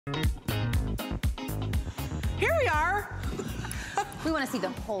Here we are. We want to see the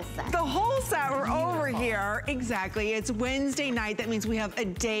whole set. The whole set, we're over here. Exactly, it's Wednesday night. That means we have a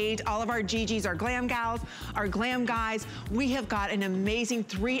date. All of our GGs, our glam gals, our glam guys. We have got an amazing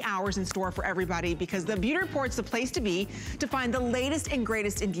 3 hours in store for everybody because the Beauty Report's the place to be to find the latest and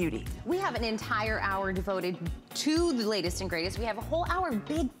greatest in beauty. We have an entire hour devoted to the latest and greatest. We have a whole hour of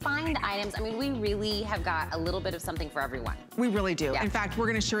big find items. I mean, we really have got a little bit of something for everyone. We really do. Yeah. In fact, we're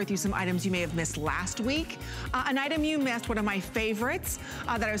gonna share with you some items you may have missed last week. An item you missed, one of my favorites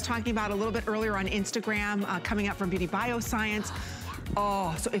that I was talking about a little bit earlier on Instagram, coming up from Beauty Bioscience.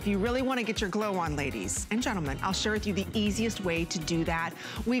 Oh, so if you really want to get your glow on, ladies and gentlemen, I'll share with you the easiest way to do that.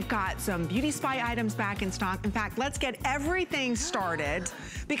 We've got some Beauty Spy items back in stock. In fact, let's get everything started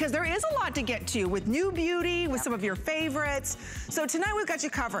because there is a lot to get to with new beauty, with some of your favorites. So tonight we've got you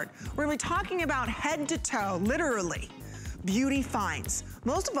covered. We're going to be talking about head to toe, literally, beauty finds.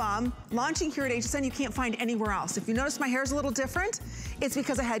 Most of them launching here at HSN you can't find anywhere else. If you notice my hair's a little different, it's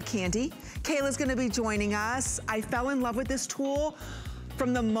because I had candy. Kayla's gonna be joining us. I fell in love with this tool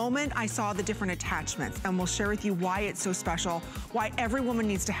from the moment I saw the different attachments, and we'll share with you why it's so special, why every woman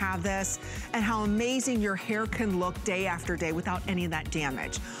needs to have this, and how amazing your hair can look day after day without any of that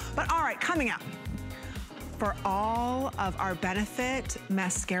damage. But all right, coming up. For all of our Benefit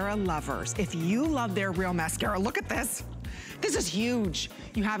mascara lovers, if you love their real mascara, look at this. This is huge.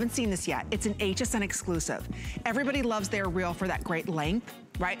 You haven't seen this yet. It's an HSN exclusive. Everybody loves their real for that great length,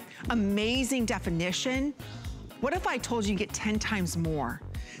 right? Amazing definition. What if I told you get 10 times more?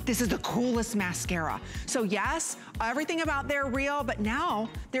 This is the coolest mascara. So yes, everything about their real, but now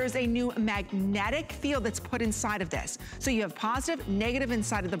there's a new magnetic field that's put inside of this. So you have positive, negative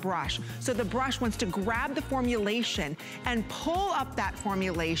inside of the brush. So the brush wants to grab the formulation and pull up that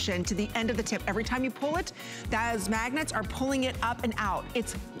formulation to the end of the tip. Every time you pull it, those magnets are pulling it up and out.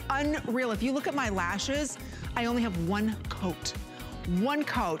 It's unreal. If you look at my lashes, I only have one coat. One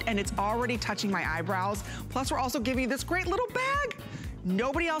coat, and it's already touching my eyebrows. Plus, we're also giving you this great little bag.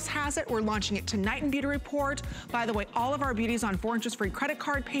 Nobody else has it. We're launching it tonight in Beauty Report. By the way, all of our beauties on 4 interest free credit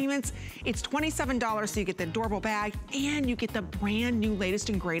card payments. It's $27, so you get the adorable bag and you get the brand new latest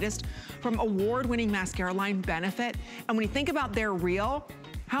and greatest from award-winning mascara line Benefit. And when you think about their real,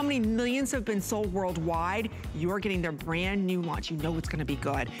 how many millions have been sold worldwide? You're getting their brand new launch. You know it's gonna be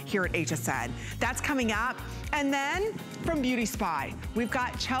good here at HSN. That's coming up. And then from Beauty Spy, we've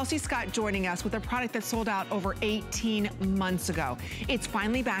got Chelsea Scott joining us with a product that sold out over 18 months ago. It's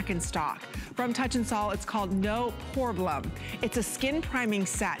finally back in stock. From Touch and Sol, it's called No Problem. It's a skin priming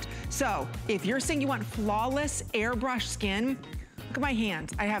set. So if you're saying you want flawless airbrush skin, look at my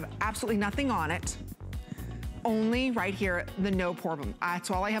hand. I have absolutely nothing on it. Only right here, the No Problem.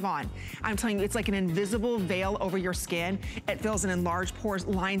 That's all I have on. I'm telling you, it's like an invisible veil over your skin. It fills in enlarged pores,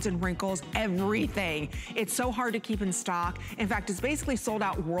 lines and wrinkles, everything. It's so hard to keep in stock. In fact, it's basically sold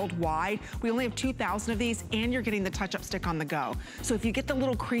out worldwide. We only have 2,000 of these, and you're getting the touch-up stick on the go. So if you get the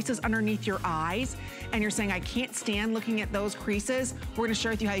little creases underneath your eyes, and you're saying, I can't stand looking at those creases, we're gonna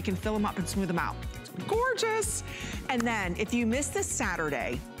share with you how you can fill them up and smooth them out. It's gorgeous. And then, if you missed this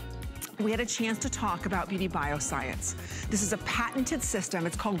Saturday, we had a chance to talk about Beauty Bioscience. This is a patented system.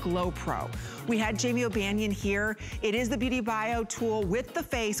 It's called Glow Pro. We had Jamie O'Banion here. It is the Beauty Bio tool with the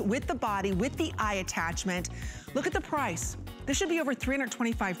face, with the body, with the eye attachment. Look at the price. This should be over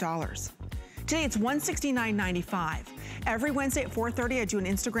 $325. Today it's $169.95. Every Wednesday at 4:30, I do an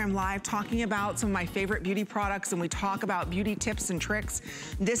Instagram Live talking about some of my favorite beauty products, and we talk about beauty tips and tricks.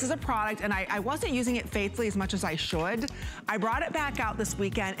 This is a product, and I wasn't using it faithfully as much as I should. I brought it back out this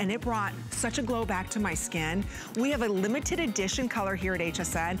weekend, and it brought such a glow back to my skin. We have a limited edition color here at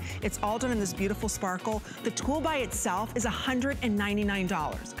HSN. It's all done in this beautiful sparkle. The tool by itself is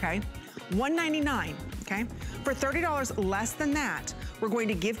 $199, okay? $199, okay? For $30 less than that, we're going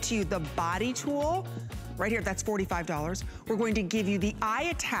to give to you the body tool. Right here, that's $45. We're going to give you the eye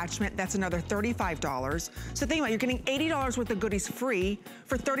attachment, that's another $35. So think about it, you're getting $80 worth of goodies free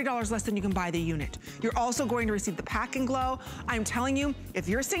for $30 less than you can buy the unit. You're also going to receive the Pack and Glow. I'm telling you, if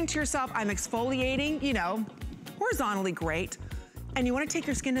you're saying to yourself, I'm exfoliating, you know, horizontally great, and you want to take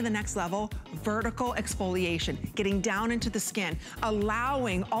your skin to the next level, vertical exfoliation, getting down into the skin,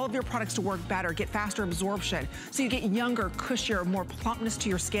 allowing all of your products to work better, get faster absorption, so you get younger, cushier, more plumpness to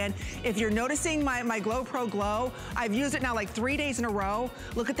your skin. If you're noticing my Glow Pro Glow, I've used it now like 3 days in a row.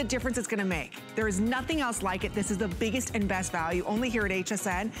 Look at the difference it's gonna make. There is nothing else like it. This is the biggest and best value, only here at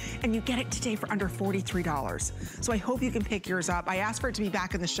HSN, and you get it today for under $43. So I hope you can pick yours up. I asked for it to be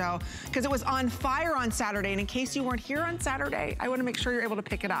back in the show because it was on fire on Saturday, and in case you weren't here on Saturday, I want to make sure you're able to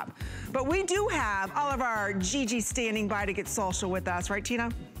pick it up. But we do have all of our Gigi standing by to get social with us, right, Tina?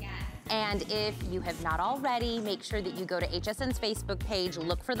 And if you have not already, make sure that you go to HSN's Facebook page,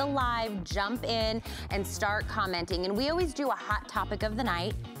 look for the live, jump in, and start commenting. And we always do a hot topic of the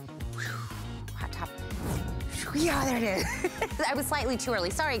night. Hot topic. Yeah, there it is. I was slightly too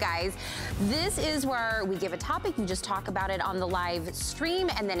early. Sorry, guys. This is where we give a topic. You just talk about it on the live stream.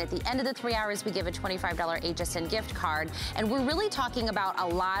 And then at the end of the 3 hours, we give a $25 HSN gift card. And we're really talking about a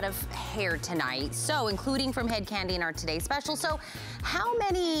lot of hair tonight. So including from Head Candy in our today's special. So how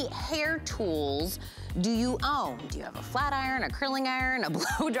many hair tools do you own? Do you have a flat iron, a curling iron, a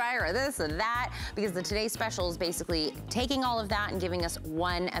blow dryer, or this or that? Because the today's special is basically taking all of that and giving us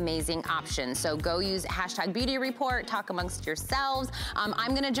one amazing option. So go use hashtag beauty report, talk amongst yourselves.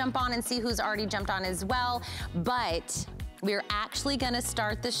 I'm gonna jump on and see who's already jumped on as well. But we're actually gonna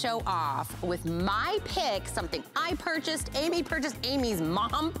start the show off with my pick, something I purchased, Amy purchased, Amy's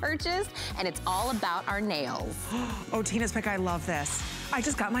mom purchased, and it's all about our nails. Oh, Tina's pick, I love this. I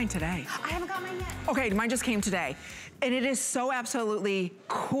just got mine today. I haven't got mine yet. Okay, mine just came today. And it is so absolutely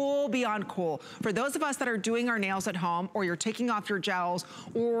cool beyond cool. For those of us that are doing our nails at home, or you're taking off your gels,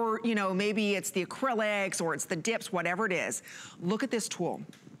 or you know, maybe it's the acrylics, or it's the dips, whatever it is, look at this tool.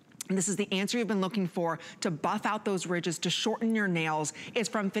 And this is the answer you've been looking for to buff out those ridges, to shorten your nails. It's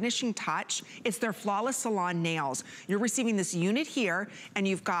from Finishing Touch. It's their Flawless Salon Nails. You're receiving this unit here, and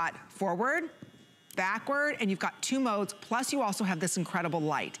you've got forward, backward, and you've got 2 modes, plus you also have this incredible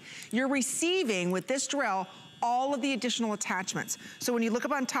light. You're receiving, with this drill, all of the additional attachments. So when you look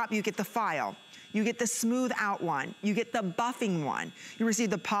up on top, you get the file, you get the smooth out one, you get the buffing one, you receive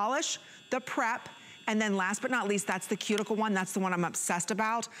the polish, the prep, and then last but not least, that's the cuticle one. That's the one I'm obsessed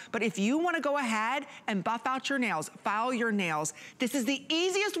about. But if you wanna go ahead and buff out your nails, file your nails, this is the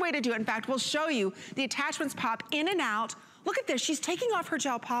easiest way to do it. In fact, we'll show you the attachments pop in and out. Look at this, she's taking off her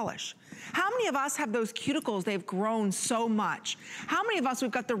gel polish. How many of us have those cuticles, they've grown so much? How many of us,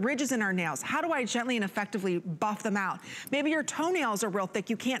 we've got the ridges in our nails? How do I gently and effectively buff them out? Maybe your toenails are real thick,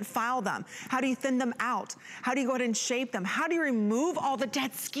 you can't file them. How do you thin them out? How do you go ahead and shape them? How do you remove all the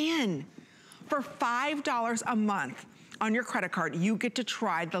dead skin? For $5 a month on your credit card, you get to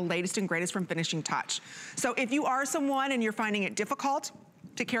try the latest and greatest from Finishing Touch. So if you are someone and you're finding it difficult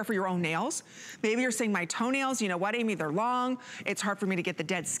to care for your own nails, maybe you're saying my toenails, you know what, Amy, they're long, it's hard for me to get the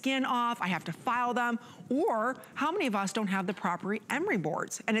dead skin off, I have to file them, or how many of us don't have the proper emery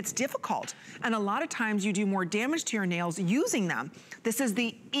boards and it's difficult, and a lot of times you do more damage to your nails using them. This is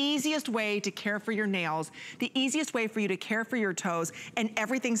the easiest way to care for your nails, the easiest way for you to care for your toes, and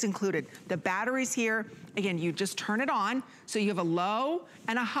everything's included. The battery's here, again, you just turn it on, so you have a low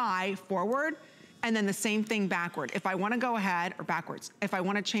and a high forward, and then the same thing backward. If I wanna go ahead, or backwards, if I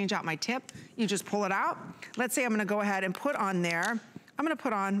wanna change out my tip, you just pull it out. Let's say I'm gonna go ahead and put on there, I'm gonna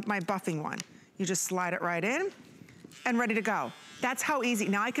put on my buffing one. You just slide it right in, and ready to go. That's how easy.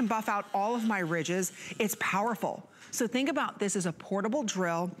 Now I can buff out all of my ridges. It's powerful. So think about this as a portable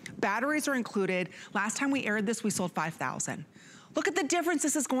drill. Batteries are included. Last time we aired this, we sold 5,000. Look at the difference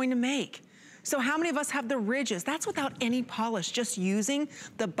this is going to make. So how many of us have the ridges? That's without any polish, just using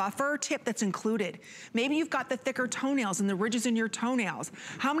the buffer tip that's included. Maybe you've got the thicker toenails and the ridges in your toenails.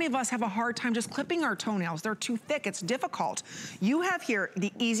 How many of us have a hard time just clipping our toenails? They're too thick, it's difficult. You have here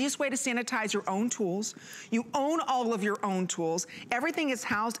the easiest way to sanitize your own tools. You own all of your own tools. Everything is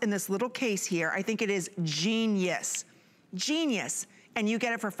housed in this little case here. I think it is genius, genius. And you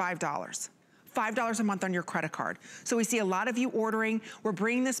get it for $5. $5 a month on your credit card. So we see a lot of you ordering. We're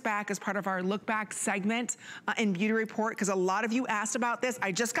bringing this back as part of our look back segment in Beauty Report, because a lot of you asked about this.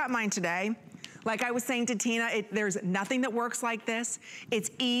 I just got mine today. Like I was saying to Tina, there's nothing that works like this.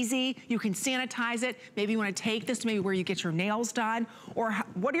 It's easy, you can sanitize it. Maybe you wanna take this to maybe where you get your nails done, or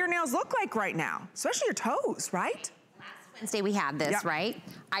what do your nails look like right now? Especially your toes, right? Wednesday we had this, right?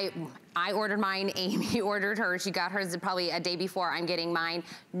 I ordered mine, Amy ordered hers. She got hers probably a day before I'm getting mine.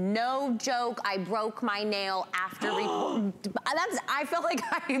 No joke, I broke my nail after I felt like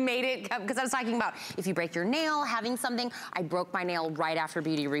I made it, because I was talking about if you break your nail, having something, I broke my nail right after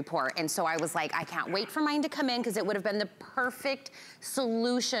Beauty Report. And so I was like, I can't wait for mine to come in, because it would have been the perfect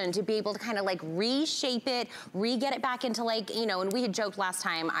solution to be able to kind of like reshape it, get it back into, like, you know, and we had joked last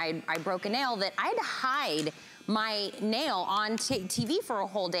time I broke a nail that I had to hide my nail on TV for a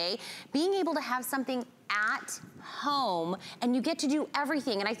whole day. Being able to have something at home, and you get to do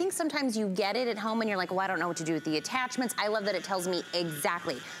everything. And I think sometimes you get it at home and you're like, well, I don't know what to do with the attachments. I love that it tells me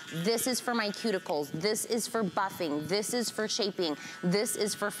exactly, this is for my cuticles, this is for buffing, this is for shaping, this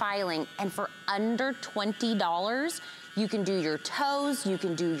is for filing. And for under $20, You can do your toes, you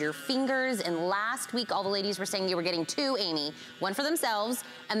can do your fingers, and last week all the ladies were saying you were getting 2, Amy. One for themselves,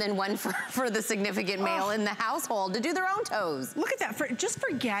 and then one for the significant male in the household to do their own toes. Look at that, just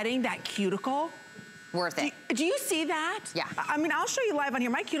for getting that cuticle. Worth it. Do you see that? Yeah. I mean, I'll show you live on here.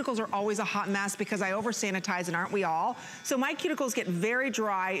 My cuticles are always a hot mess because I over sanitize, and aren't we all? So my cuticles get very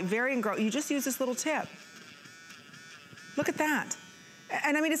dry, very engrossed. You just use this little tip. Look at that.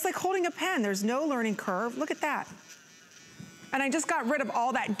 And I mean, it's like holding a pen. There's no learning curve. Look at that. And I just got rid of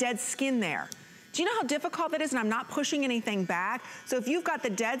all that dead skin there. Do you know how difficult that is? And I'm not pushing anything back. So if you've got the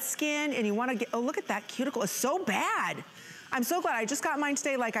dead skin and you want to get, oh, look at that cuticle. It's so bad. I'm so glad. I just got mine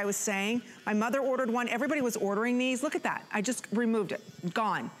today, like I was saying. My mother ordered one. Everybody was ordering these. Look at that. I just removed it.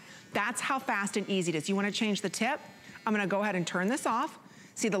 Gone. That's how fast and easy it is. You want to change the tip? I'm going to go ahead and turn this off.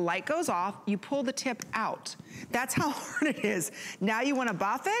 See, the light goes off. You pull the tip out. That's how hard it is. Now you want to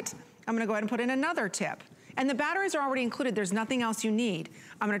buff it? I'm going to go ahead and put in another tip. And the batteries are already included. There's nothing else you need.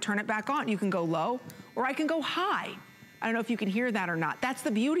 I'm going to turn it back on. You can go low, or I can go high. I don't know if you can hear that or not. That's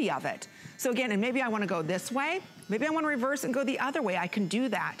the beauty of it. So again, and maybe I want to go this way. Maybe I want to reverse and go the other way. I can do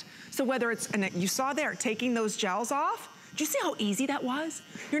that. So whether it's, and you saw there, taking those gels off, do you see how easy that was?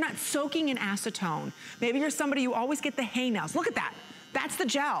 You're not soaking in acetone. Maybe you're somebody who always get the hangnails. Look at that. That's the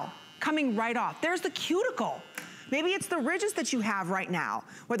gel coming right off. There's the cuticle. Maybe it's the ridges that you have right now,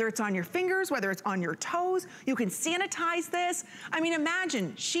 whether it's on your fingers, whether it's on your toes. You can sanitize this. I mean,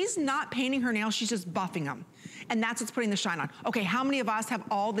 imagine, she's not painting her nails, she's just buffing them. And that's what's putting the shine on. Okay, how many of us have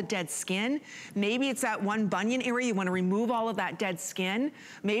all the dead skin? Maybe it's that one bunion area, you wanna remove all of that dead skin.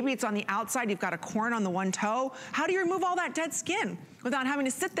 Maybe it's on the outside, you've got a corn on the one toe. How do you remove all that dead skin without having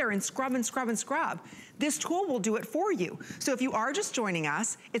to sit there and scrub and scrub and scrub? This tool will do it for you. So if you are just joining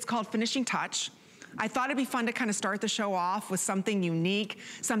us, it's called Finishing Touch. I thought it'd be fun to kind of start the show off with something unique,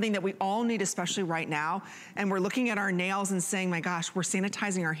 something that we all need, especially right now. And we're looking at our nails and saying, my gosh, we're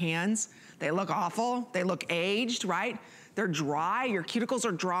sanitizing our hands. They look awful. They look aged, right? They're dry. Your cuticles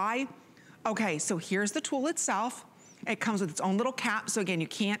are dry. Okay, so here's the tool itself. It comes with its own little cap. So again, you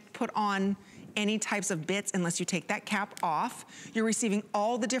can't put on any types of bits unless you take that cap off. You're receiving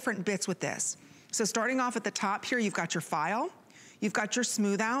all the different bits with this. So starting off at the top here, you've got your file. You've got your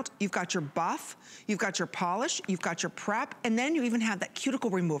smooth out, you've got your buff, you've got your polish, you've got your prep, and then you even have that cuticle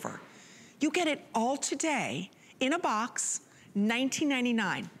remover. You get it all today in a box,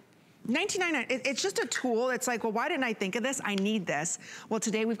 $19.99. $19.99, it's just a tool. It's like, well, why didn't I think of this? I need this. Well,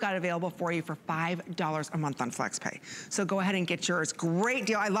 today we've got it available for you for $5 a month on FlexPay. So go ahead and get yours. Great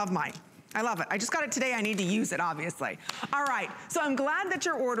deal, I love mine. I love it. I just got it today. I need to use it, obviously. All right, so I'm glad that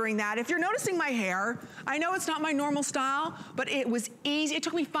you're ordering that. If you're noticing my hair, I know it's not my normal style, but it was easy. It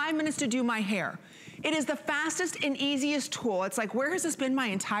took me 5 minutes to do my hair. It is the fastest and easiest tool. It's like, where has this been my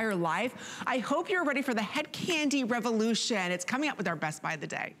entire life? I hope you're ready for the head candy revolution. It's coming up with our best buy of the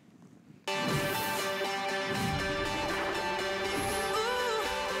day.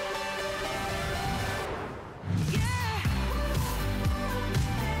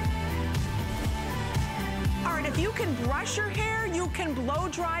 If you can brush your hair, you can blow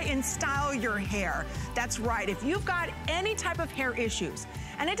dry and style your hair. That's right. If you've got any type of hair issues,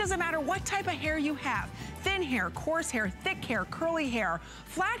 and it doesn't matter what type of hair you have, thin hair, coarse hair, thick hair, curly hair,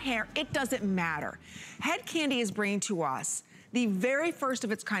 flat hair, it doesn't matter. Head Candy is bringing to us the very first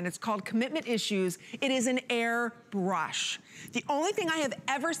of its kind. It's called Commitment Issues. It is an air brush. The only thing I have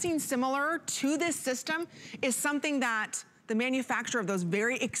ever seen similar to this system is something that the manufacturer of those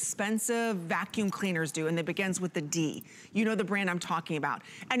very expensive vacuum cleaners do, and it begins with the D. You know the brand I'm talking about.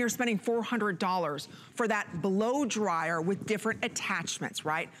 And you're spending $400 for that blow dryer with different attachments,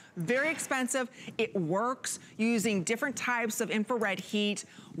 right? Very expensive. It works using different types of infrared heat.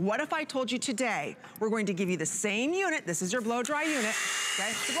 What if I told you today, we're going to give you the same unit. This is your blow dry unit, okay?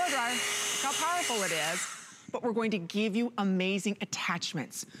 It's a blow dryer. Look how powerful it is. But we're going to give you amazing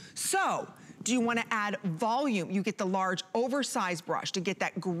attachments. So, do you want to add volume? You get the large oversized brush to get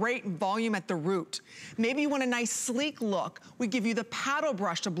that great volume at the root. Maybe you want a nice sleek look. We give you the paddle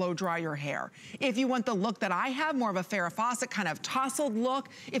brush to blow dry your hair. If you want the look that I have, more of a Farrah Fawcett kind of tousled look,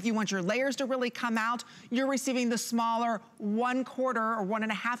 if you want your layers to really come out, you're receiving the smaller 1/4 or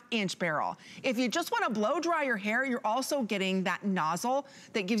 1.5 inch barrel. If you just want to blow dry your hair, you're also getting that nozzle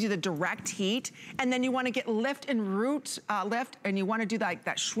that gives you the direct heat. And then you want to get lift and root lift, and you want to do like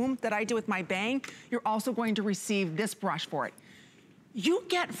that swoop that I do with my bang, you're also going to receive this brush for it. You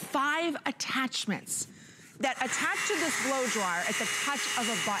get 5 attachments. that attach to this blow dryer at the touch of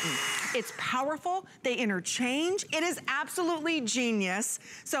a button. It's powerful, they interchange. It is absolutely genius.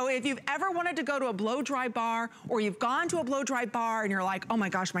 So if you've ever wanted to go to a blow dry bar, or you've gone to a blow dry bar and you're like, oh my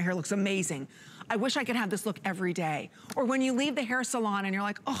gosh, my hair looks amazing. I wish I could have this look every day. Or when you leave the hair salon and you're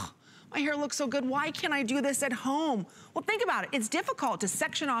like, oh, my hair looks so good, why can't I do this at home? Well, think about it. It's difficult to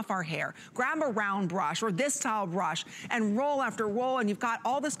section off our hair, grab a round brush or this style brush and roll after roll, and you've got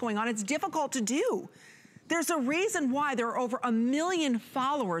all this going on. It's difficult to do. There's a reason why there are over 1 million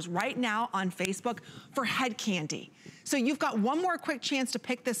followers right now on Facebook for head candy. So you've got one more quick chance to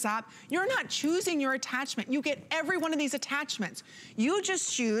pick this up. You're not choosing your attachment. You get every one of these attachments. You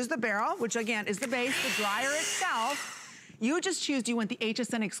just choose the barrel, which again is the base, the dryer itself. You just choose, do you want the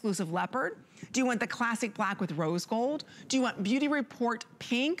HSN exclusive leopard? Do you want the classic black with rose gold? Do you want Beauty Report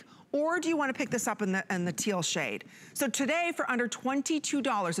pink? Or do you want to pick this up in the teal shade? So today for under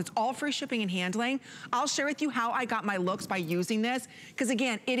 $22, it's all free shipping and handling. I'll share with you how I got my looks by using this, because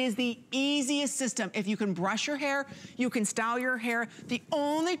again, it is the easiest system. If you can brush your hair, you can style your hair. The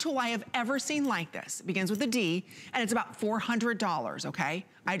only tool I have ever seen like this, it begins with a D, and it's about $400, okay?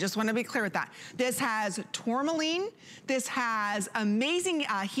 I just want to be clear with that. This has tourmaline. This has amazing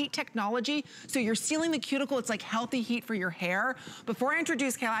heat technology. So you're sealing the cuticle. It's like healthy heat for your hair. Before I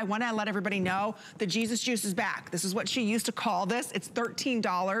introduce Kayla, I want to let everybody know the Jesus Juice is back. This is what she used to call this. It's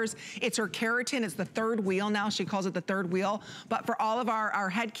 $13. It's her keratin. It's the third wheel now. She calls it the third wheel. But for all of our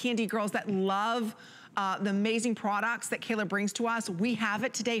head candy girls that love the amazing products that Kayla brings to us, we have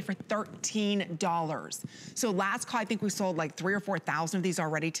it today for $13. So last call, I think we sold like 3,000 or 4,000 of these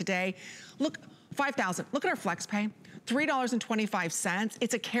already today. Look, 5,000. Look at our flex pay. $3.25.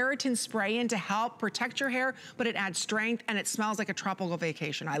 It's a keratin spray in to help protect your hair, but it adds strength and it smells like a tropical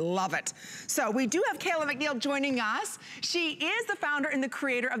vacation. I love it. So we do have Kayla McNeil joining us. She is the founder and the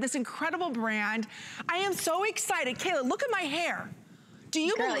creator of this incredible brand. I am so excited. Kayla, look at my hair. Do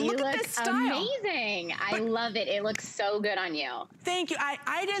you look at this style? Amazing. I love it. It looks so good on you. Thank you.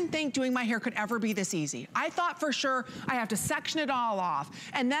 I didn't think doing my hair could ever be this easy. I thought for sure I have to section it all off,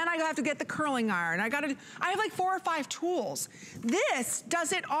 and then I have to get the curling iron. I have like 4 or 5 tools. This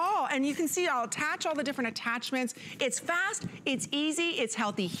does it all, and you can see I'll attach all the different attachments. It's fast, it's easy, it's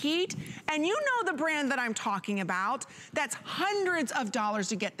healthy heat, and you know the brand that I'm talking about. That's hundreds of dollars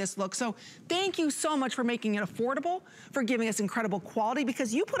to get this look. So thank you so much for making it affordable, for giving us incredible quality,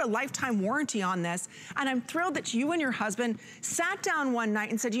 because you put a lifetime warranty on this, and I'm thrilled that you and your husband sat down one night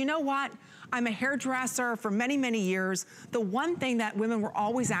and said, you know what? I'm a hairdresser for many, many years. The one thing that women were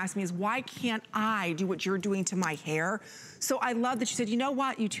always asking me is, why can't I do what you're doing to my hair? So I love that you said, you know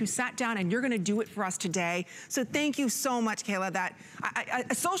what? You two sat down and you're gonna do it for us today. So thank you so much, Kayla. That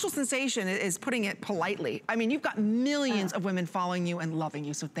a social sensation is putting it politely. I mean, you've got millions of women following you and loving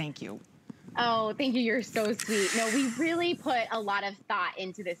you, so thank you. Oh, thank you. You're so sweet. No, we really put a lot of thought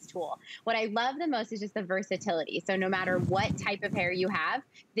into this tool. What I love the most is just the versatility. So no matter what type of hair you have,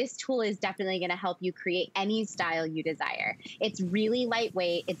 this tool is definitely going to help you create any style you desire. It's really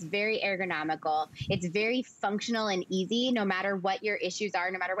lightweight. It's very ergonomical. It's very functional and easy, no matter what your issues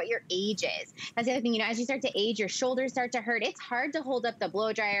are, no matter what your age is. That's the other thing, you know, as you start to age, your shoulders start to hurt. It's hard to hold up the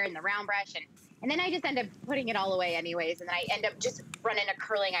blow dryer and the round brush, and then I just end up putting it all away anyways, and then I end up just running a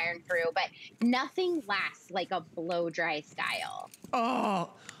curling iron through. But nothing lasts like a blow dry style. Oh,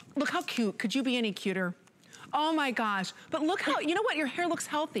 look how cute. Could you be any cuter? Oh my gosh. But look how, you know what? Your hair looks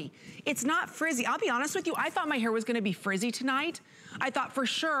healthy. It's not frizzy. I'll be honest with you. I thought my hair was gonna be frizzy tonight. I thought for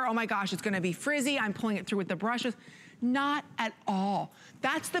sure, oh my gosh, it's gonna be frizzy. I'm pulling it through with the brushes. Not at all.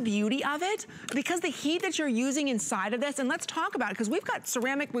 That's the beauty of it, because the heat that you're using inside of this, and let's talk about it, because we've got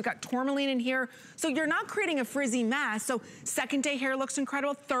ceramic, we've got tourmaline in here, so you're not creating a frizzy mess. So second day hair looks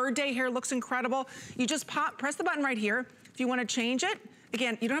incredible, third day hair looks incredible. You just press the button right here. If you want to change it,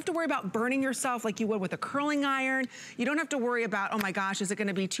 again, you don't have to worry about burning yourself like you would with a curling iron. You don't have to worry about, oh my gosh, is it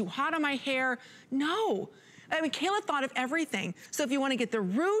gonna be too hot on my hair? No. I mean, Kayla thought of everything. So if you want to get the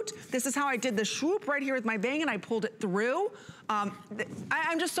root, this is how I did the swoop right here with my bang, and I pulled it through. I'm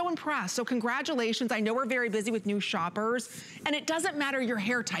just so impressed. So congratulations. I know we're very busy with new shoppers, and it doesn't matter your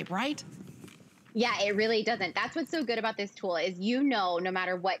hair type, right? Yeah, it really doesn't. That's what's so good about this tool is, you know, no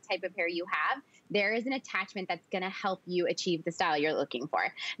matter what type of hair you have, there is an attachment that's going to help you achieve the style you're looking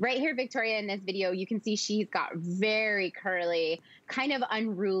for. Right here, Victoria, in this video, you can see she's got very curly, kind of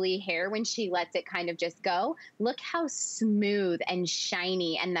unruly hair when she lets it kind of just go. Look how smooth and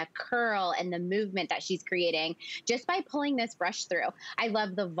shiny, and the curl and the movement that she's creating just by pulling this brush through. I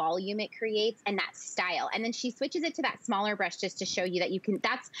love the volume it creates and that style. And then she switches it to that smaller brush just to show you that you can,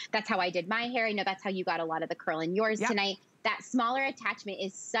 that's how I did my hair. I know that's how you got a lot of the curl in yours tonight. that smaller attachment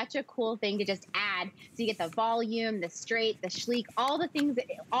is such a cool thing to just add. So you get the volume, the straight, the sleek, all the things,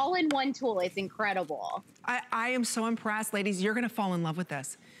 all in one tool. It's incredible. I am so impressed. Ladies, you're gonna fall in love with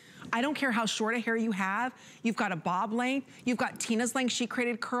this. I don't care how short a hair you have. You've got a bob length. You've got Tina's length. She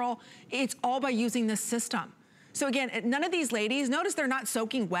created curl. It's all by using this system. So again, none of these ladies, notice they're not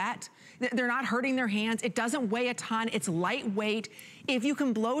soaking wet. They're not hurting their hands. It doesn't weigh a ton. It's lightweight. If you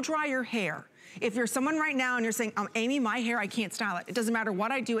can blow dry your hair, if you're someone right now and you're saying, Amy, my hair, I can't style it. It doesn't matter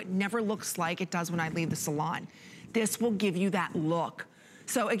what I do. It never looks like it does when I leave the salon. This will give you that look.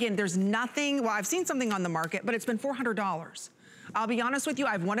 So again, there's nothing, well, I've seen something on the market, but it's been $400. I'll be honest with you,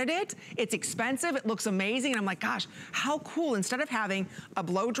 I've wanted it. It's expensive, it looks amazing, and I'm like, gosh, how cool. Instead of having a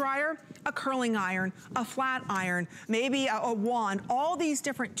blow dryer, a curling iron, a flat iron, maybe a wand, all these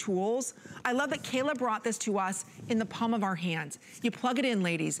different tools. I love that Kayla brought this to us in the palm of our hands. You plug it in,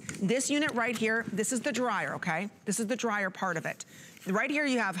 ladies. This unit right here, this is the dryer, okay? This is the dryer part of it. Right here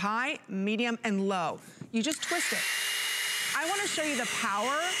you have high, medium, and low. You just twist it. I wanna show you the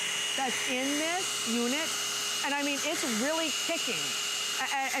power that's in this unit. And I mean, it's really kicking.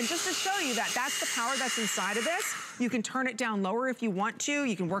 And just to show you that, that's the power that's inside of this. You can turn it down lower if you want to.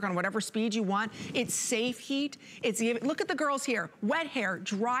 You can work on whatever speed you want. It's safe heat. Look at the girls here, wet hair,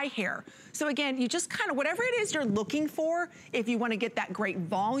 dry hair. So again, you just kind of, whatever it is you're looking for, if you want to get that great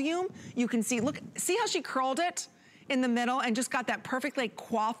volume, you can see, look, see how she curled it in the middle and just got that perfectly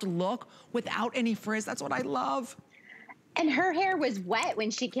coiffed look without any frizz. That's what I love. And her hair was wet when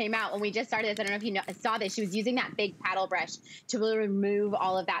she came out. When we just started this, I don't know if you saw this, she was using that big paddle brush to really remove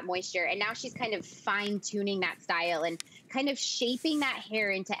all of that moisture. And now she's kind of fine tuning that style and kind of shaping that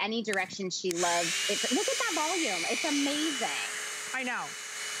hair into any direction she loves. Look at that volume. It's amazing. I know.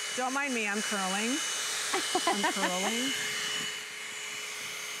 Don't mind me, I'm curling. I'm curling.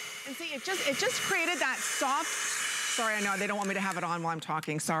 And see, it just created that soft, sorry, I know they don't want me to have it on while I'm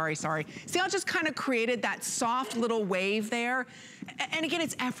talking. Sorry. See how it just kind of created that soft little wave there? And again,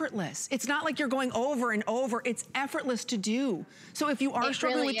 it's effortless. It's not like you're going over and over. It's effortless to do. So if you are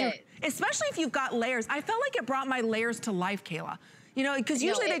struggling with your, especially if you've got layers, I felt like it brought my layers to life, Kayla. You know, because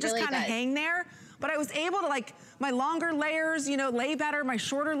usually they just kind of hang there. But I was able to, like, my longer layers, you know, lay better. My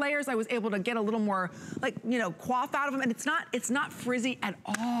shorter layers, I was able to get a little more, like, you know, coif out of them. And it's not frizzy at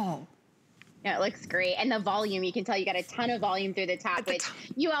all. Yeah, it looks great. And the volume, you can tell you got a ton of volume through the top, which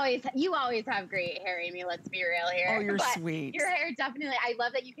you always have great hair, Amy, let's be real here. Oh, you're sweet. Your hair definitely, I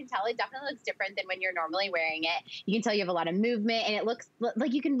love that you can tell it definitely looks different than when you're normally wearing it. You can tell you have a lot of movement and it looks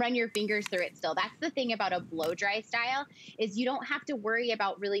like you can run your fingers through it still. That's the thing about a blow dry style is you don't have to worry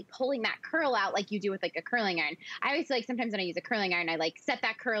about really pulling that curl out like you do with like a curling iron. I always feel like sometimes when I use a curling iron, I like set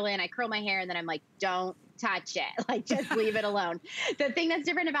that curl in, I curl my hair and then I'm like, don't touch it, like just leave it alone. The thing that's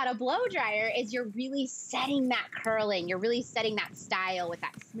different about a blow dryer is you're really setting that curling, you're really setting that style with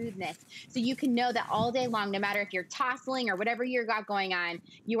that smoothness. So you can know that all day long, no matter if you're tousling or whatever you've got going on,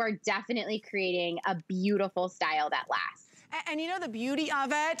 you are definitely creating a beautiful style that lasts. And you know the beauty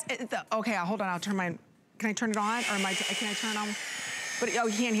of it, okay, hold on, I'll turn can I turn it on? Or can I turn it on? But, oh,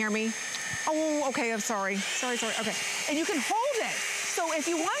 you can't hear me? Oh, okay, I'm sorry. Sorry, okay. And you can hold it. So if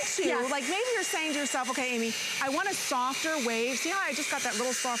you want to, like maybe you're saying to yourself, okay, Amy, I want a softer wave. See how I just got that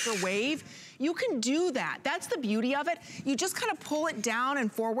little softer wave? You can do that. That's the beauty of it. You just kind of pull it down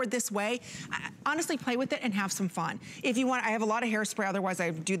and forward this way. Honestly, play with it and have some fun. If you want, I have a lot of hairspray, otherwise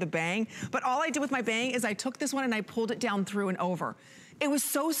I do the bang. But all I did with my bang is I took this one and I pulled it down through and over. It was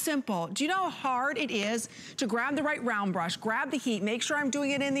so simple. Do you know how hard it is to grab the right round brush, grab the heat, make sure I'm doing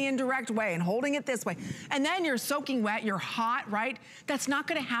it in the indirect way and holding it this way. And then you're soaking wet, you're hot, right? That's not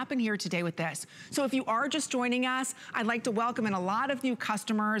gonna happen here today with this. So if you are just joining us, I'd like to welcome in a lot of new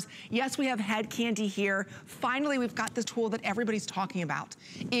customers. Yes, we have head candy here. Finally, we've got this tool that everybody's talking about.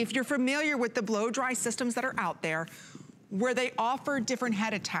 If you're familiar with the blow dry systems that are out there, where they offer different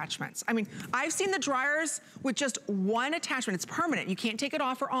head attachments. I mean, I've seen the dryers with just one attachment. It's permanent. You can't take it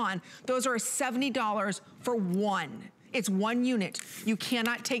off or on. Those are $70 for one. It's one unit. You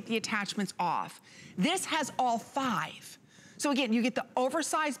cannot take the attachments off. This has all 5. So again, you get the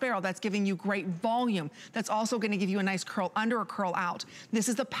oversized barrel that's giving you great volume. That's also gonna give you a nice curl under or curl out. This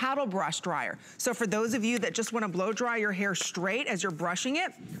is the paddle brush dryer. So for those of you that just wanna blow dry your hair straight as you're brushing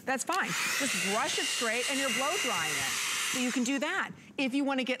it, that's fine. Just brush it straight and you're blow drying it. So you can do that. If you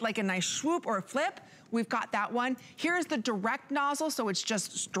wanna get like a nice swoop or a flip, we've got that one. Here's the direct nozzle, so it's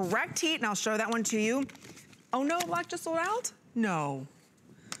just direct heat, and I'll show that one to you. Oh no, black just sold out? No.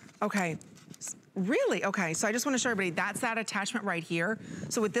 Okay, really? Okay, so I just wanna show everybody, that's that attachment right here.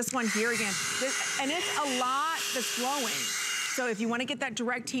 So with this one here again, and it's a lot that's flowing. So if you wanna get that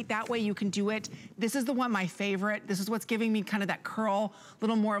direct heat, that way you can do it. This is the one, my favorite. This is what's giving me kind of that curl, a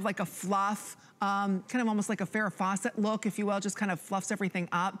little more of like a fluff, kind of almost like a Farrah Fawcett look, if you will, just kind of fluffs everything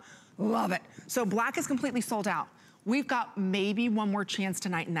up. Love it. So black is completely sold out. We've got maybe one more chance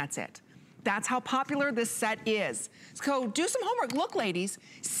tonight and that's it. That's how popular this set is. So do some homework. Look, ladies,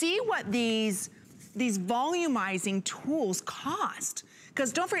 see what these volumizing tools cost.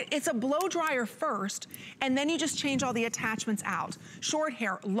 Because don't forget, it's a blow dryer first, and then you just change all the attachments out. Short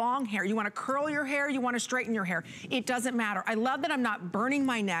hair, long hair, you wanna curl your hair, you wanna straighten your hair. It doesn't matter. I love that I'm not burning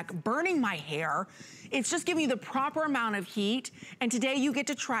my neck, burning my hair. It's just giving you the proper amount of heat, and today you get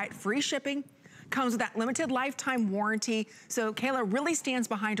to try it. Free shipping. Comes with that limited lifetime warranty. So Kayla really stands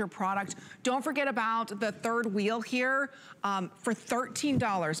behind her product. Don't forget about the third wheel here for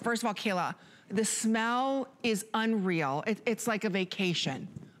 $13. First of all, Kayla, the smell is unreal. It's like a vacation.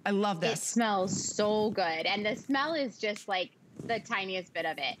 I love this. It smells so good. And the smell is just like the tiniest bit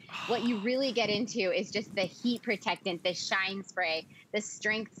of it. What you really get into is just the heat protectant, the shine spray, the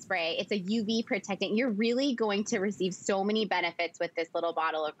strength spray. It's a UV protectant. You're really going to receive so many benefits with this little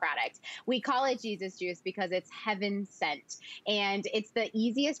bottle of product. We call it Jesus Juice because it's heaven sent, and it's the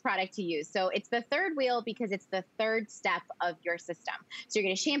easiest product to use. So it's the third wheel because it's the third step of your system. So you're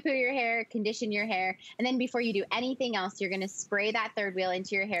going to shampoo your hair, condition your hair, and then before you do anything else, you're going to spray that third wheel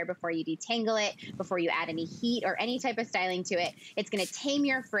into your hair before you detangle it, before you add any heat or any type of styling to it. It's going to tame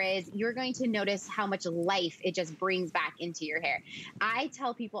your frizz. You're going to notice how much life it just brings back into your hair. I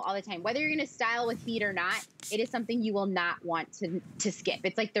tell people all the time, whether you're going to style with heat or not, it is something you will not want to skip.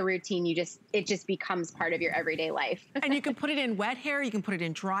 It's like the routine. It just becomes part of your everyday life. And you can put it in wet hair. You can put it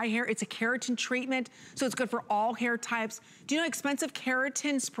in dry hair. It's a keratin treatment, so it's good for all hair types. Do you know how expensive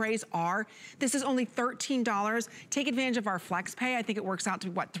keratin sprays are? This is only $13. Take advantage of our flex pay. I think it works out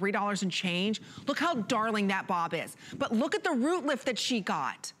to, what, $3 and change. Look how darling that bob is. But look at the root lift that she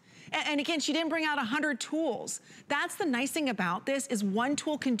got. And again, she didn't bring out 100 tools. That's the nice thing about this, is one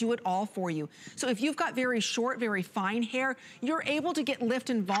tool can do it all for you. So if you've got very short, very fine hair, you're able to get lift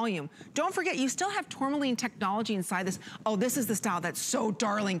and volume. Don't forget, you still have tourmaline technology inside this. Oh, this is the style that's so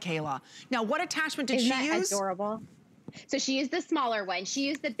darling, Kayla. Now, what attachment did she use? Isn't that adorable? So she used the smaller one. She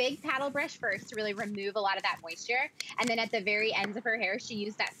used the big paddle brush first to really remove a lot of that moisture. And then at the very ends of her hair, she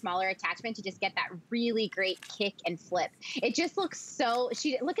used that smaller attachment to just get that really great kick and flip. It just looks so,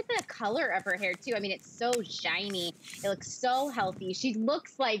 look at the color of her hair too. I mean, it's so shiny. It looks so healthy. She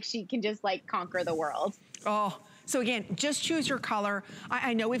looks like she can just like conquer the world. Oh. So again, just choose your color.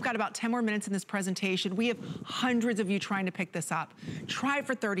 I know we've got about 10 more minutes in this presentation. We have hundreds of you trying to pick this up. Try it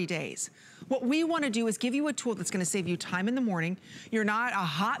for 30 days. What we want to do is give you a tool that's going to save you time in the morning. You're not a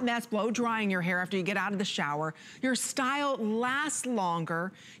hot mess blow drying your hair after you get out of the shower. Your style lasts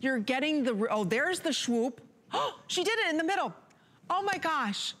longer. You're getting the, oh, there's the swoop. Oh, she did it in the middle. Oh my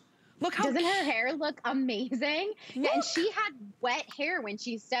gosh. Look how— Doesn't her hair look amazing? Look. Yeah, and she had wet hair when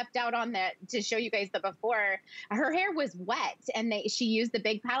she stepped out on the, to show you guys the before. Her hair was wet, and she used the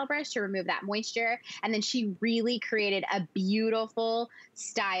big paddle brush to remove that moisture, and then she really created a beautiful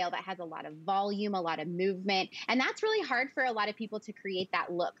style that has a lot of volume, a lot of movement, and that's really hard for a lot of people to create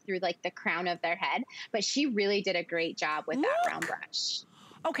that look through like the crown of their head, but she really did a great job with that round brush.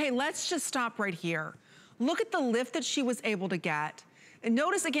 Okay, let's just stop right here. Look at the lift that she was able to get. And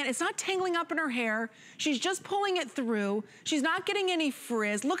notice again, it's not tangling up in her hair. She's just pulling it through. She's not getting any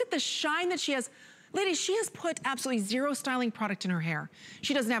frizz. Look at the shine that she has. Ladies, she has put absolutely zero styling product in her hair.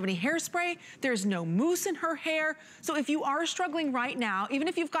 She doesn't have any hairspray. There's no mousse in her hair. So if you are struggling right now, even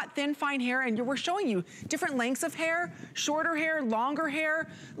if you've got thin, fine hair, and we're showing you different lengths of hair, shorter hair, longer hair,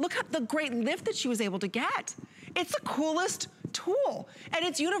 look at the great lift that she was able to get. It's the coolest tool, and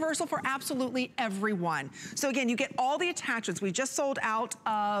it's universal for absolutely everyone. So again, you get all the attachments. We just sold out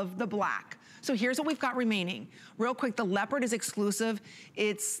of the black. So here's what we've got remaining. Real quick, the leopard is exclusive.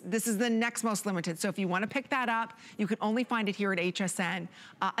 This is the next most limited. So if you want to pick that up, you can only find it here at HSN.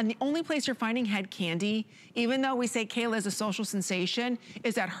 And the only place you're finding head candy, even though we say Kayla is a social sensation,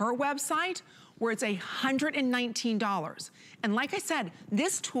 is at her website, where it's $119. And like I said,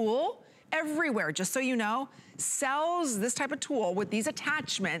 this tool everywhere, just so you know, sells this type of tool with these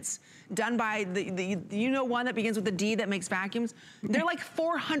attachments done by the you know one that begins with the D that makes vacuums. They're like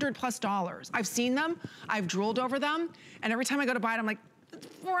 $400+. I've seen them, I've drooled over them, and every time I go to buy it, I'm like,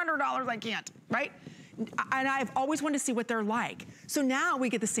 $400, I can't, right? And I've always wanted to see what they're like. So now we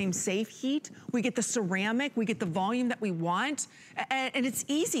get the same safe heat, we get the ceramic, we get the volume that we want, and it's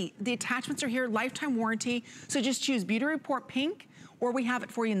easy. The attachments are here, lifetime warranty, so just choose Beauty Report Pink, or we have it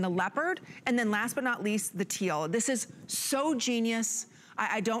for you in the leopard, and then last but not least, the teal. This is so genius.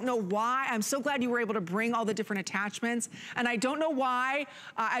 I don't know why. I'm so glad you were able to bring all the different attachments. And I don't know why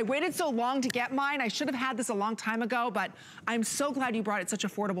I waited so long to get mine. I should have had this a long time ago, but I'm so glad you brought it at such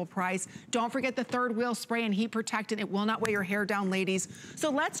affordable price. Don't forget the third wheel spray and heat protectant. It will not weigh your hair down, ladies.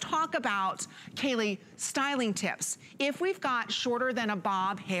 So let's talk about, Kaylee, styling tips. If we've got shorter than a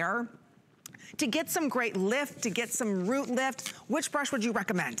bob hair, to get some great lift, to get some root lift, which brush would you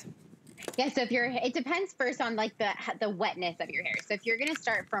recommend? Yeah, so if it depends first on like the wetness of your hair. So if you're gonna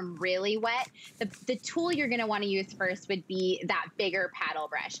start from really wet, the tool you're gonna wanna use first would be that bigger paddle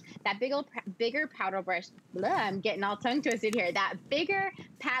brush. That bigger paddle brush, I'm getting all tongue twisted here. That bigger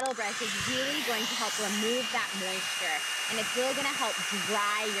paddle brush is really going to help remove that moisture, and it's really gonna help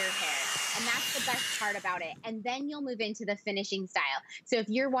dry your hair. And that's the best part about it. And then you'll move into the finishing style. So if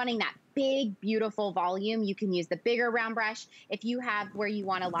you're wanting that big, beautiful volume, you can use the bigger round brush. If you have where you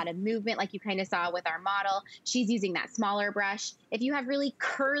want a lot of movement, like you kind of saw with our model, she's using that smaller brush. If you have really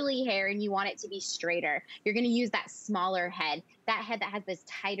curly hair and you want it to be straighter, you're gonna use that smaller head. That head that has this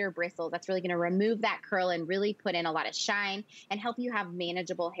tighter bristles, that's really gonna remove that curl and really put in a lot of shine and help you have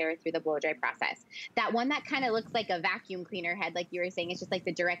manageable hair through the blow dry process. That one that kind of looks like a vacuum cleaner head, like you were saying, it's just like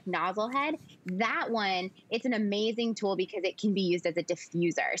the direct nozzle head. That one, it's an amazing tool because it can be used as a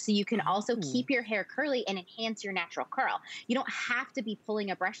diffuser. So you can also keep your hair curly and enhance your natural curl. You don't have to be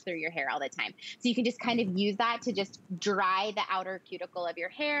pulling a brush through your hair all the time. So you can just kind of use that to just dry the outer cuticle of your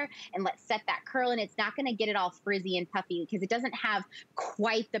hair and let set that curl. And it's not gonna get it all frizzy and puffy because it doesn't have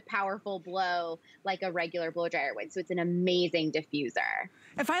quite the powerful blow like a regular blow dryer would. So it's an amazing diffuser.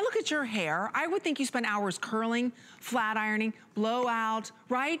 If I look at your hair, I would think you spend hours curling, flat ironing, blowout,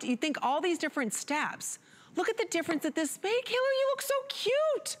 right? You think all these different steps. Look at the difference that this made. Kayla, you look so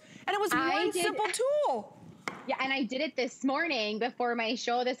cute. And it was one simple tool. Yeah, and I did it this morning before my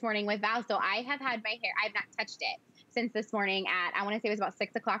show this morning with Val. So I have had my hair, I've not touched it since this morning at, I want to say it was about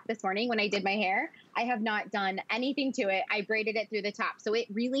 6 o'clock this morning when I did my hair. I have not done anything to it. I braided it through the top. So it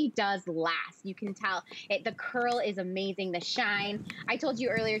really does last. You can tell it, the curl is amazing, the shine. I told you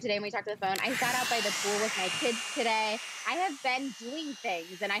earlier today when we talked on the phone, I sat out by the pool with my kids today. I have been doing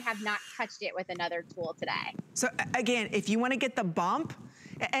things and I have not touched it with another tool today. So again, if you want to get the bump,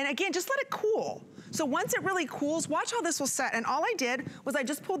 and again, just let it cool. So once it really cools, watch how this will set. And all I did was I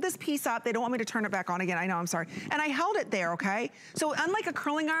just pulled this piece up. They don't want me to turn it back on again. I know, I'm sorry. And I held it there, okay? So unlike a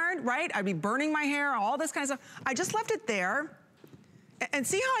curling iron, right? I'd be burning my hair, all this kind of stuff. I just left it there. And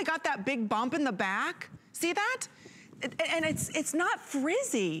see how I got that big bump in the back? See that? And it's not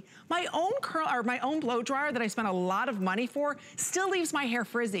frizzy. My own blow dryer that I spent a lot of money for still leaves my hair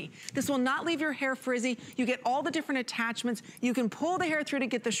frizzy. This will not leave your hair frizzy. You get all the different attachments. You can pull the hair through to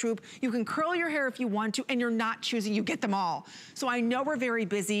get the swoop. You can curl your hair if you want to, and you're not choosing, you get them all. So I know we're very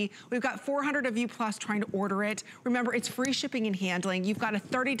busy. We've got 400 of you plus trying to order it. Remember, it's free shipping and handling. You've got a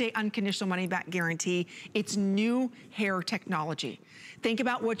 30-day unconditional money-back guarantee. It's new hair technology. Think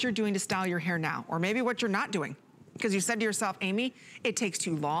about what you're doing to style your hair now, or maybe what you're not doing. Because you said to yourself, Amy, it takes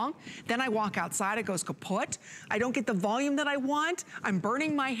too long. Then I walk outside, it goes kaput. I don't get the volume that I want. I'm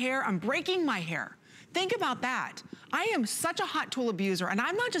burning my hair, I'm breaking my hair. Think about that. I am such a hot tool abuser, and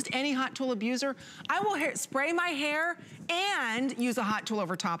I'm not just any hot tool abuser. I will spray my hair and use a hot tool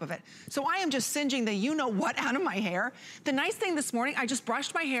over top of it. So I am just singeing the you-know-what out of my hair. The nice thing this morning, I just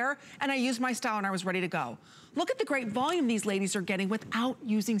brushed my hair, and I used my style, and I was ready to go. Look at the great volume these ladies are getting without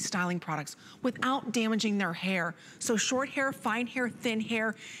using styling products, without damaging their hair. So short hair, fine hair, thin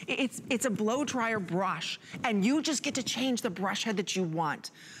hair, it's a blow dryer brush, and you just get to change the brush head that you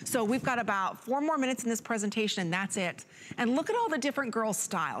want. So we've got about 4 more minutes in this presentation, and that's it. And look at all the different girl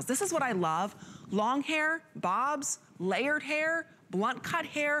styles. This is what I love. Long hair, bobs, layered hair, blunt cut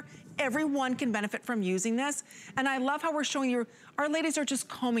hair. Everyone can benefit from using this. And I love how we're showing you, our ladies are just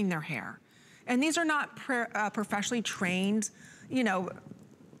combing their hair. And these are not professionally trained,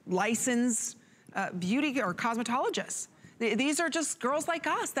 licensed beauty or cosmetologists. These are just girls like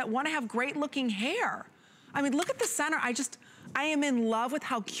us that want to have great looking hair. I mean, look at the center. I am in love with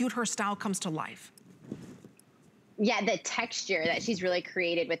how cute her style comes to life. Yeah, the texture that she's really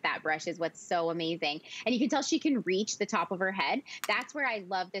created with that brush is what's so amazing. And you can tell she can reach the top of her head. That's where I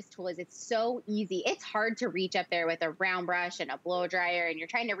love this tool, is it's so easy. It's hard to reach up there with a round brush and a blow dryer, and you're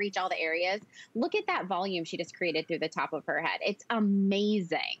trying to reach all the areas. Look at that volume she just created through the top of her head. It's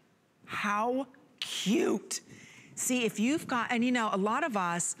amazing. How cute. See, if you've got, and a lot of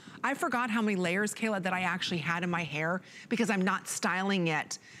us, I forgot how many layers, Kayla, that I actually had in my hair because I'm not styling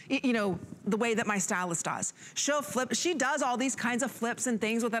it, the way that my stylist does. She'll flip, she does all these kinds of flips and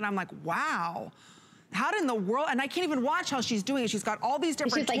things with it. I'm like, wow, how in the world, and I can't even watch how she's doing it. She's got all these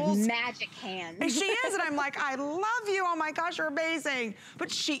different tools. She's like magic hands. And she is, and I'm like, I love you. Oh my gosh, you're amazing.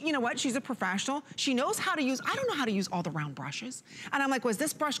 But she, you know what? She's a professional. She knows how to use, I don't know how to use all the round brushes. And I'm like, was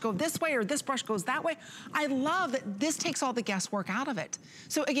this brush go this way or this brush goes that way? I love that this takes all the guesswork out of it.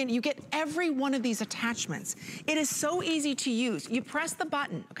 So again, you get every one of these attachments. It is so easy to use. You press the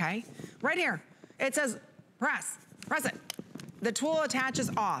button, okay? Right here, it says press it. The tool attaches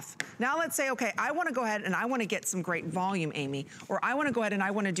off. Now let's say, okay, I wanna go ahead and I wanna get some great volume, Amy, or I wanna go ahead and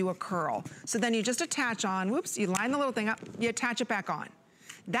I wanna do a curl. So then you just attach on, whoops, you line the little thing up, you attach it back on.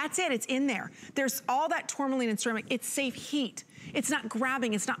 That's it, it's in there. There's all that tourmaline and ceramic, it's safe heat. It's not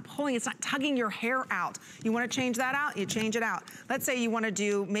grabbing, it's not pulling, it's not tugging your hair out. You wanna change that out, you change it out. Let's say you wanna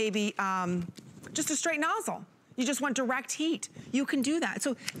do maybe just a straight nozzle. You just want direct heat. You can do that.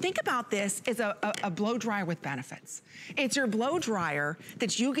 So think about this as a blow dryer with benefits. It's your blow dryer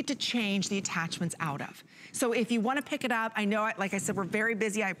that you get to change the attachments out of. So if you want to pick it up, I know, like I said, we're very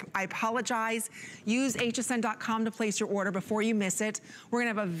busy. I apologize. Use hsn.com to place your order before you miss it. We're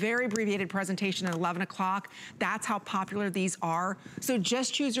going to have a very abbreviated presentation at 11 o'clock. That's how popular these are. So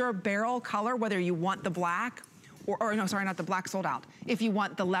just choose your barrel color, whether you want the black, or no, sorry, not the black, sold out. If you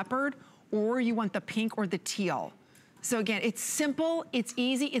want the leopard, or you want the pink or the teal. So again, it's simple, it's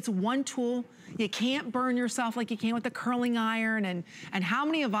easy, it's one tool. You can't burn yourself like you can with the curling iron, and how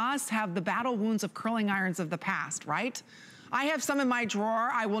many of us have the battle wounds of curling irons of the past, right? I have some in my drawer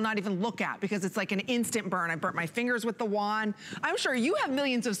I will not even look at because it's like an instant burn. I burnt my fingers with the wand. I'm sure you have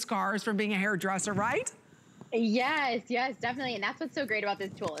millions of scars from being a hairdresser, right? Yes, yes, definitely. And that's what's so great about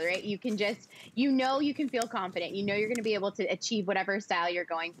this tool, right? You can just, you know, you can feel confident. You know, you're going to be able to achieve whatever style you're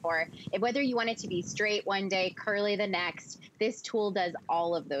going for. Whether you want it to be straight one day, curly the next, this tool does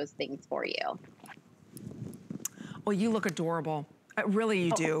all of those things for you. Well, you look adorable. Really,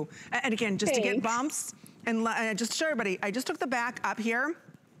 you do. And again, just to get bumps, and just to show everybody, I just took the back up here.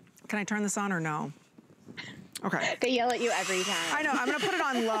 Can I turn this on or no? Okay. They yell at you every time. I know, I'm gonna put it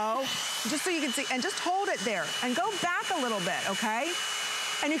on low, just so you can see, and just hold it there, and go back a little bit, okay?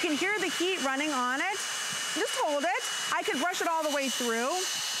 And you can hear the heat running on it. Just hold it. I could brush it all the way through.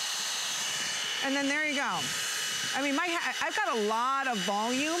 And then there you go. I mean, I've got a lot of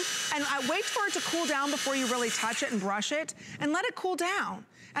volume, and I wait for it to cool down before you really touch it and brush it, and let it cool down.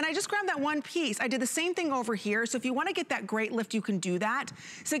 And I just grabbed that one piece. I did the same thing over here. So if you want to get that great lift, you can do that.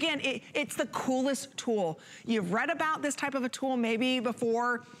 So again, it's the coolest tool. You've read about this type of a tool maybe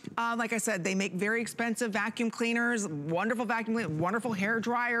before. Like I said, they make very expensive vacuum cleaners, wonderful vacuum cleaners, wonderful hair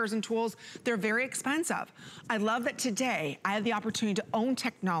dryers and tools. They're very expensive. I love that today I have the opportunity to own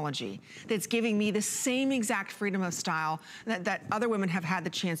technology that's giving me the same exact freedom of style that other women have had the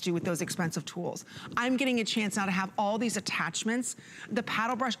chance to do with those expensive tools. I'm getting a chance now to have all these attachments. The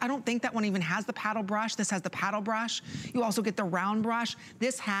paddle brush, I don't think that one even has the paddle brush. This has the paddle brush. You also get the round brush.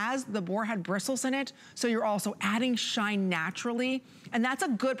 This has the boar head bristles in it, so you're also adding shine naturally. And that's a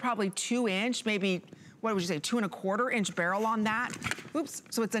good probably 2-inch, maybe, what would you say, 2 1/4 inch barrel on that. Oops,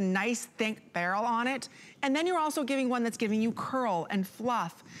 so it's a nice thick barrel on it. And then you're also giving one that's giving you curl and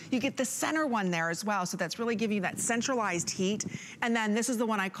fluff. You get the center one there as well, so that's really giving you that centralized heat. And then this is the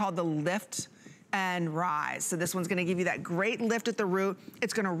one I call the lift and rise. So this one's gonna give you that great lift at the root.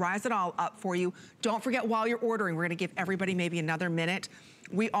 It's gonna rise it all up for you. Don't forget, while you're ordering, we're gonna give everybody maybe another minute.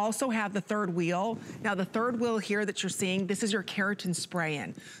 We also have the third wheel. Now the third wheel here that you're seeing, this is your keratin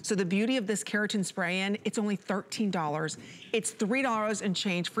spray-in. So the beauty of this keratin spray-in, it's only $13. It's $3 and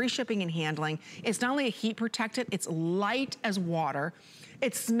change, free shipping and handling. It's not only a heat protectant, it's light as water.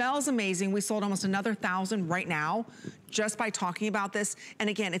 It smells amazing. We sold almost another 1,000 right now just by talking about this.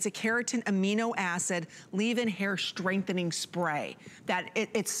 And again, it's a keratin amino acid leave-in hair strengthening spray. That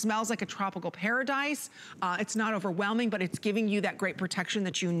it smells like a tropical paradise. It's not overwhelming, but it's giving you that great protection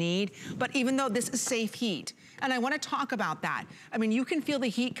that you need. But even though this is safe heat, and I wanna talk about that. I mean, you can feel the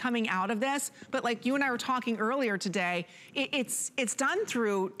heat coming out of this, but like you and I were talking earlier today, it's done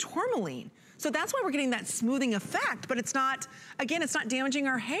through tourmaline. So that's why we're getting that smoothing effect, but it's not, again, it's not damaging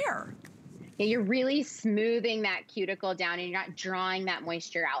our hair. Yeah, you're really smoothing that cuticle down and you're not drawing that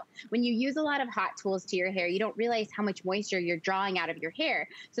moisture out. When you use a lot of hot tools to your hair, you don't realize how much moisture you're drawing out of your hair.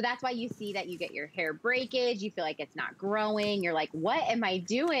 So that's why you see that you get your hair breakage, you feel like it's not growing, you're like, what am I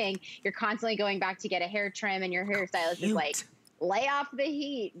doing? You're constantly going back to get a hair trim and your hairstylist is like, lay off the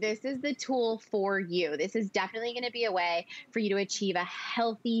heat. This is the tool for you. This is definitely going to be a way for you to achieve a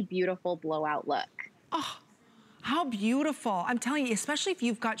healthy, beautiful blowout look. Oh, how beautiful. I'm telling you, especially if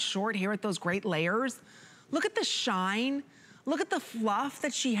you've got short hair with those great layers, look at the shine. Look at the fluff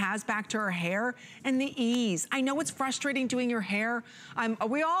that she has back to her hair and the ease. I know it's frustrating doing your hair.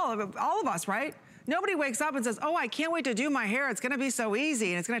 We all of us, right? Nobody wakes up and says, oh, I can't wait to do my hair. It's gonna be so easy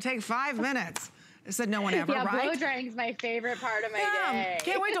and it's gonna take 5 minutes. I said no one ever, yeah, right? blow drying is my favorite part of my day.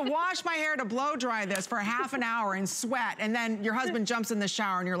 Can't wait to wash my hair to blow dry this for half an hour and sweat. And then your husband jumps in the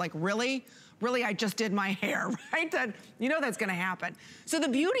shower and you're like, really? Really, I just did my hair, right? That, you know that's gonna happen. So the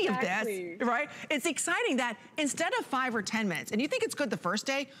beauty of this, right? It's exciting that instead of 5 or 10 minutes, and you think it's good the first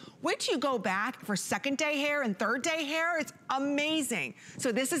day, wait till you go back for second day hair and third day hair, it's amazing.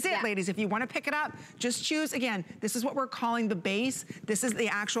 So this is it, ladies. If you wanna pick it up, just choose, again, this is what we're calling the base. This is the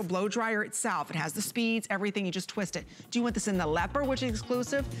actual blow dryer itself. It has the speeds, everything, you just twist it. Do you want this in the leopard, which is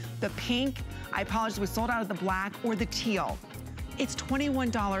exclusive? The pink, I apologize, we sold out of the black, or the teal. It's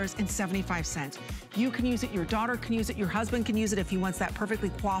 $21.75. You can use it, your daughter can use it, your husband can use it if he wants that perfectly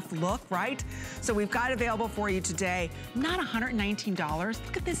coiffed look, right? So we've got it available for you today. Not $119,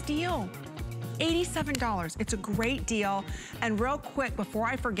 look at this deal. $87, it's a great deal. And real quick, before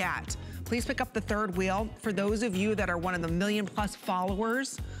I forget, please pick up the third wheel. For those of you that are one of the million-plus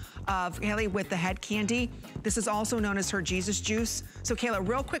followers of Haley with the head candy. This is also known as her Jesus juice. So Kayla,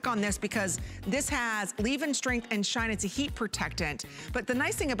 real quick on this, because this has leave-in strength and shine. It's a heat protectant. But the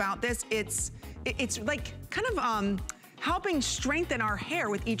nice thing about this, it's like kind of helping strengthen our hair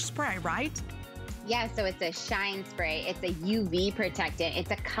with each spray, right? Yeah, so it's a shine spray, it's a UV protectant, it's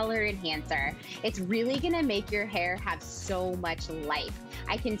a color enhancer. It's really gonna make your hair have so much life.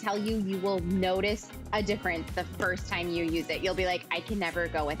 I can tell you, you will notice a difference the first time you use it. You'll be like, I can never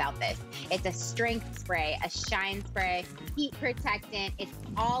go without this. It's a strength spray, a shine spray, heat protectant. It's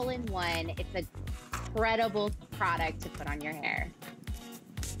all in one. It's an incredible product to put on your hair.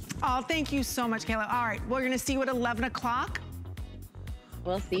 Oh, thank you so much, Kayla. All right, we're gonna see you at 11 o'clock.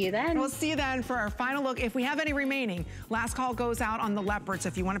 We'll see you then. We'll see you then for our final look. If we have any remaining, last call goes out on the leopard. So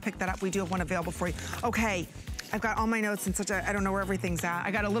if you want to pick that up, we do have one available for you. Okay, I've got all my notes in such a, I don't know where everything's at. I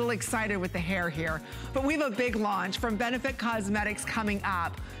got a little excited with the hair here. But we have a big launch from Benefit Cosmetics coming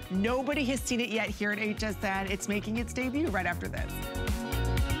up. Nobody has seen it yet here at HSN. It's making its debut right after this.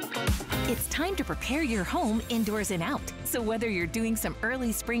 It's time to prepare your home indoors and out. So whether you're doing some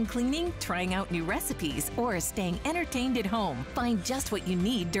early spring cleaning, trying out new recipes, or staying entertained at home, find just what you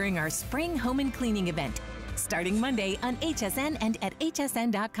need during our Spring Home and Cleaning event. Starting Monday on HSN and at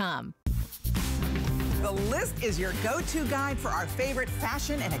hsn.com. The list is your go-to guide for our favorite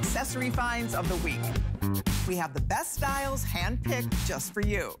fashion and accessory finds of the week. We have the best styles hand-picked just for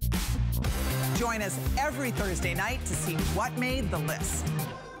you. Join us every Thursday night to see what made the list.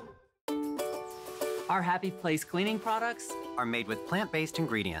 Our Happy Place cleaning products are made with plant-based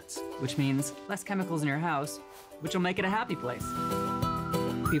ingredients, which means less chemicals in your house, which will make it a happy place.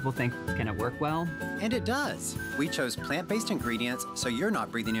 People think, can it work well? And it does. We chose plant-based ingredients so you're not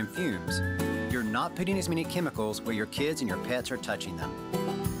breathing in fumes. You're not putting as many chemicals where your kids and your pets are touching them.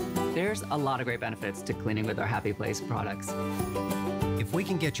 There's a lot of great benefits to cleaning with our Happy Place products. If we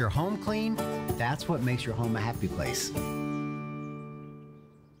can get your home clean, that's what makes your home a happy place.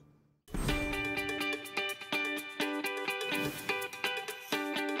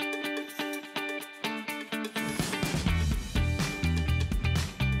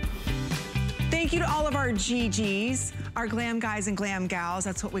 Thank you to all of our GGs, our glam guys and glam gals,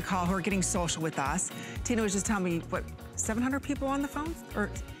 that's what we call, who are getting social with us. Tina was just telling me, what, 700 people on the phones? Or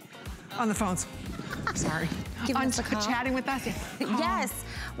on the phones, sorry. Chatting with us. Yes.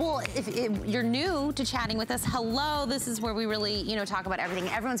 Well, if you're new to chatting with us, hello. This is where we really, talk about everything.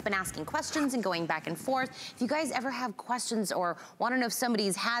 Everyone's been asking questions and going back and forth. If you guys ever have questions or want to know if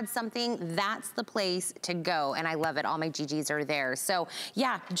somebody's had something, that's the place to go. And I love it. All my GGs are there. So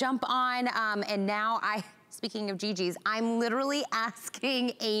yeah, jump on. And now speaking of GGs, I'm literally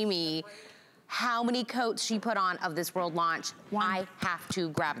asking Amy how many coats she put on of this world launch. One. I have to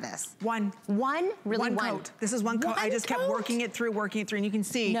grab this. One. One? Really one? Coat. This is one coat. I just kept working it through, and you can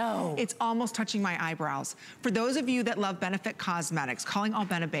see it's almost touching my eyebrows. For those of you that love Benefit Cosmetics, calling all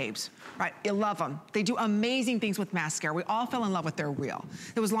Benna babes, right? You love them. They do amazing things with mascara. We all fell in love with their reel.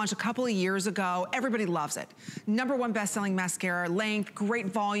 It was launched a couple of years ago. Everybody loves it. #1 best-selling mascara, length, great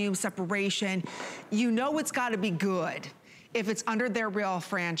volume, separation. You know it's gotta be good if it's under their Real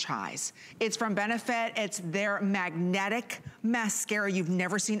franchise. It's from Benefit, it's their magnetic mascara. You've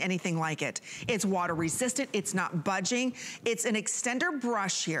never seen anything like it. It's water resistant, it's not budging. It's an extender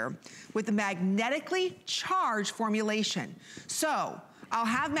brush here with a magnetically charged formulation. So, I'll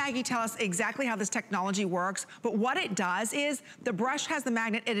have Maggie tell us exactly how this technology works, but what it does is the brush has the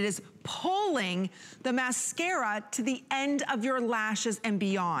magnet and it is pulling the mascara to the end of your lashes and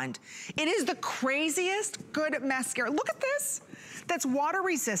beyond. It is the craziest good mascara. Look at this. That's water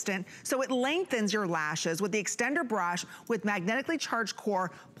resistant, so it lengthens your lashes with the extender brush with magnetically charged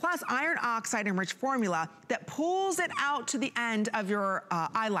core plus iron oxide enriched formula that pulls it out to the end of your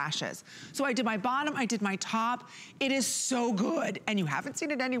eyelashes. So I did my bottom, I did my top. It is so good, and you haven't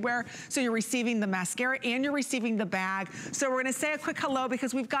seen it anywhere. So you're receiving the mascara and you're receiving the bag. So we're gonna say a quick hello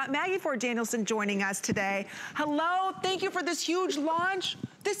because we've got Maggie Ford Danielson joining us today. Hello, thank you for this huge launch.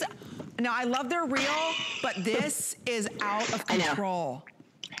 Now, I love their reel, but this is out of control.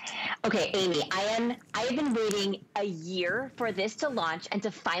 Okay, Amy, I have been waiting a year for this to launch and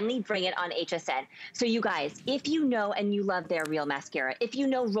to finally bring it on HSN. So you guys, if you know and you love their Real mascara, if you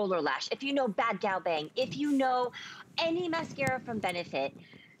know Roller Lash, if you know Bad Gal Bang, if you know any mascara from Benefit,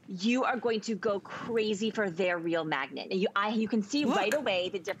 you are going to go crazy for their Real Magnet. And you can see right away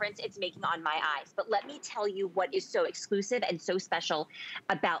the difference it's making on my eyes. But let me tell you what is so exclusive and so special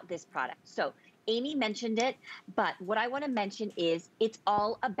about this product. So Amy mentioned it, but what I want to mention is it's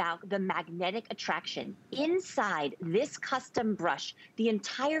all about the magnetic attraction. Inside this custom brush, the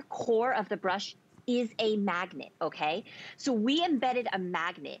entire core of the brush is a magnet, okay? So we embedded a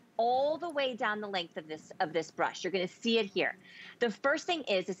magnet all the way down the length of this brush. You're gonna see it here. The first thing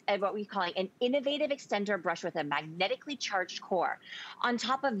is what we're calling an innovative extender brush with a magnetically charged core. On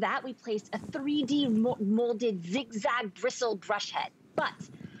top of that, we placed a 3D molded zigzag bristle brush head. But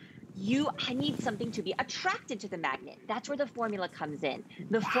you need something to be attracted to the magnet. That's where the formula comes in.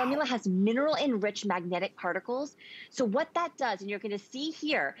 The formula has mineral-enriched magnetic particles. So what that does, and you're going to see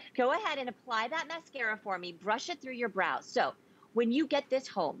here, go ahead and apply that mascara for me, brush it through your brows. So when you get this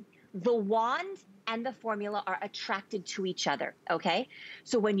home, the wand and the formula are attracted to each other, okay?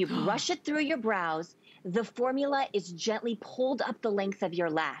 So when you brush it through your brows, the formula is gently pulled up the length of your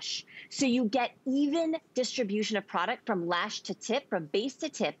lash. So you get even distribution of product from lash to tip, from base to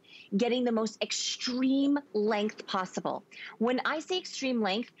tip, getting the most extreme length possible. When I say extreme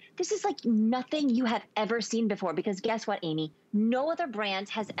length, this is like nothing you have ever seen before, because guess what, Amy? No other brand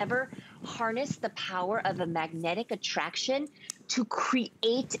has ever harnessed the power of a magnetic attraction to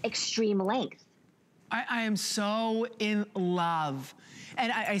create extreme length. I am so in love.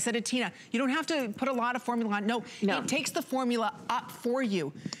 And I said to Tina, you don't have to put a lot of formula on. No, it takes the formula up for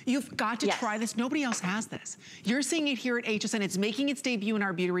you. You've got to try this. Nobody else has this. You're seeing it here at HSN. It's making its debut in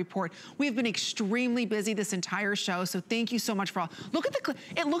our beauty report. We've been extremely busy this entire show, so thank you so much for all. Look at the,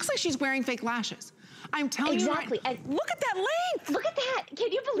 it looks like she's wearing fake lashes. I'm telling you. Right, look at that length. Look at that.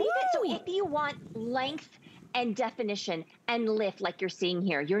 Can you believe it? So if you want length and definition and lift like you're seeing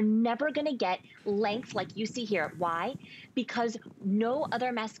here, you're never gonna get length like you see here. Why? Because no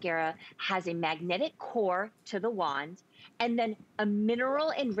other mascara has a magnetic core to the wand and then a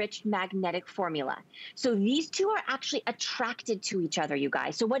mineral-enriched magnetic formula. So these two are actually attracted to each other, you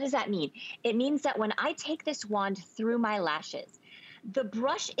guys. So what does that mean? It means that when I take this wand through my lashes, the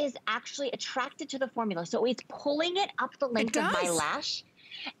brush is actually attracted to the formula. So it's pulling it up the length of my lash,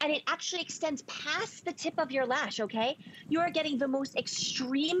 and it actually extends past the tip of your lash, okay? You are getting the most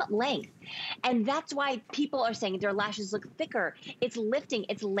extreme length. And that's why people are saying their lashes look thicker. It's lifting,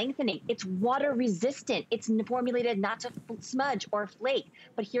 it's lengthening, it's water resistant. It's formulated not to smudge or flake.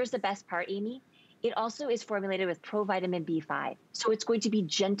 But here's the best part, Amy. It also is formulated with provitamin B5. So it's going to be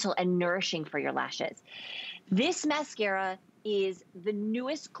gentle and nourishing for your lashes. This mascara is the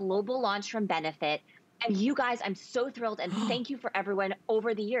newest global launch from Benefit. And you guys, I'm so thrilled, and thank you for everyone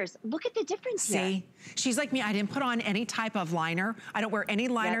over the years. Look at the difference here. See, she's like me. I didn't put on any type of liner. I don't wear any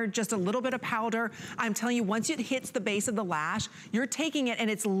liner, just a little bit of powder. I'm telling you, once it hits the base of the lash, you're taking it and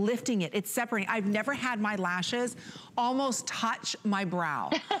it's lifting it. It's separating. I've never had my lashes almost touch my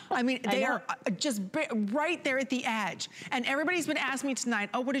brow. I mean, they are just right there at the edge. And everybody's been asking me tonight,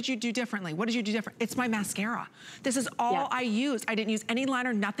 oh, what did you do differently? What did you do different? It's my mascara. This is all I used. I didn't use any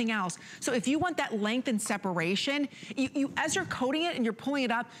liner, nothing else. So if you want that length and separation, you as you're coating it and you're pulling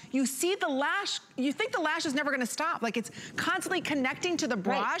it up, you see the lash, you think the lash is never gonna stop. Like it's constantly connecting to the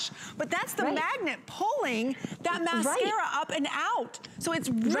brush, but that's the magnet pulling that mascara up and out. So it's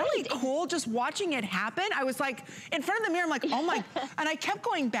really cool just watching it happen. I was like, in front of the mirror, I'm like, oh my, and I kept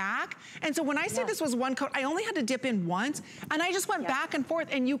going back. And so when I say this was one coat, I only had to dip in once, and I just went back and forth,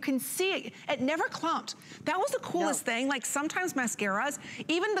 and you can see it. It never clumped. That was the coolest thing. Like sometimes mascaras,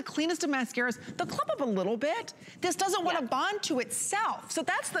 even the cleanest of mascaras, they'll clump up a little bit. This doesn't want to bond to itself. So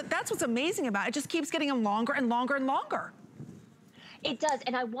that's what's amazing about it. It just keeps getting them longer and longer and longer. It does,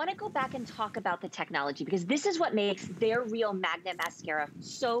 and I want to go back and talk about the technology, because this is what makes their Real Magnet Mascara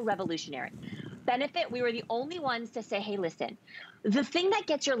so revolutionary. benefit, we were the only ones to say, hey, listen, the thing that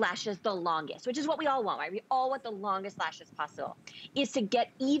gets your lashes the longest, which is what we all want, right? We all want the longest lashes possible, is to get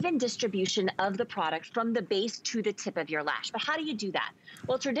even distribution of the product from the base to the tip of your lash. But how do you do that?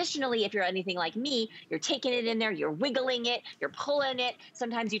 Well, traditionally, if you're anything like me, you're taking it in there, you're wiggling it, you're pulling it.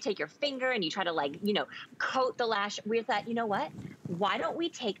 Sometimes you take your finger and you try to, like, you know, coat the lash. We thought, you know what? Why don't we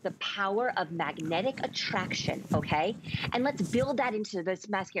take the power of magnetic attraction, okay? And let's build that into this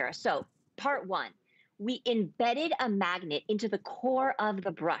mascara. So part one, we embedded a magnet into the core of the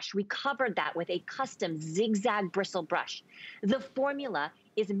brush. We covered that with a custom zigzag bristle brush. The formula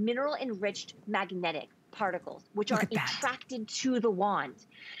is mineral-enriched magnetic particles, which are attracted to the wand.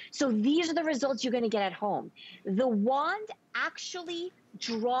 So these are the results you're gonna get at home. The wand actually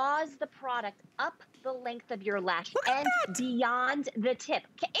draws the product up the length of your lash and beyond the tip.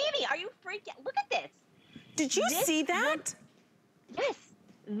 Amy, are you freaking? Look at this. Did you see that? Yes,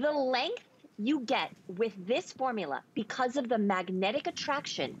 the length you get with this formula, because of the magnetic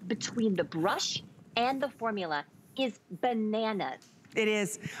attraction between the brush and the formula, is bananas. It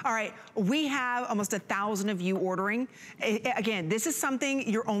is. All right, we have almost 1,000 of you ordering. Again, this is something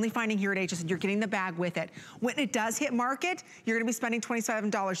you're only finding here at HSN. You're getting the bag with it. When it does hit market, you're gonna be spending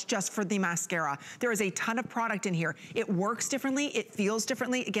 $27 just for the mascara. There is a ton of product in here. It works differently, it feels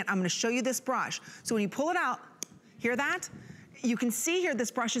differently. Again, I'm gonna show you this brush. So when you pull it out, hear that? You can see here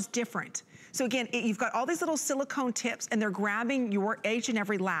this brush is different. So again, you've got all these little silicone tips and they're grabbing your each and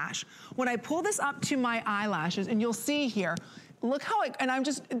every lash. When I pull this up to my eyelashes, and you'll see here, look how and I'm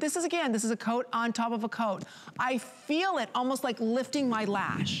just, this is a coat on top of a coat. I feel it almost like lifting my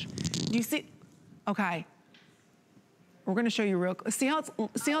lash. Do you see? Okay. We're gonna show you real quick. See how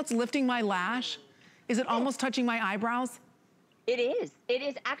it's lifting my lash? Is it almost touching my eyebrows? It is. It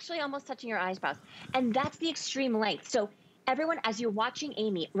is actually almost touching your eyebrows. And that's the extreme length. So everyone, as you're watching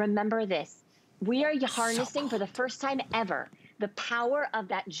Amy, remember this. We are harnessing for the first time ever the power of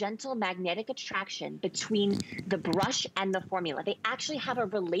that gentle magnetic attraction between the brush and the formula. They actually have a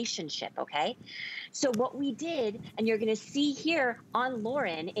relationship, okay? So what we did, and you're gonna see here on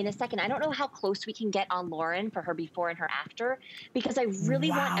Lauren in a second, I don't know how close we can get on Lauren for her before and her after, because I really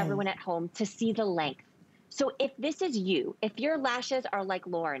want everyone at home to see the length. So if this is you, if your lashes are like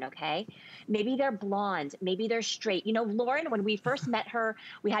Lauren, okay, maybe they're blonde, maybe they're straight. You know, Lauren, when we first met her,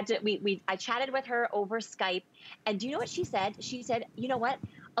 I chatted with her over Skype, and do you know what she said? She said, you know what?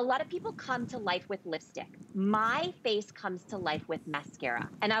 A lot of people come to life with lipstick. My face comes to life with mascara.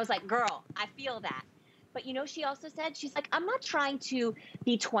 And I was like, girl, I feel that. But you know, she also said, she's like, I'm not trying to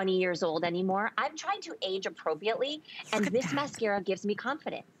be 20 years old anymore. I'm trying to age appropriately, and this mascara gives me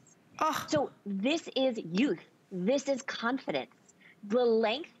confidence. Oh. So this is youth. This is confidence. The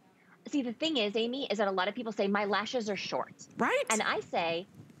length. See, the thing is, Amy, is that a lot of people say my lashes are short. Right. And I say,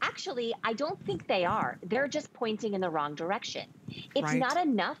 actually, I don't think they are. They're just pointing in the wrong direction. It's not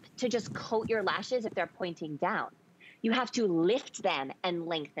enough to just coat your lashes if they're pointing down. You have to lift them and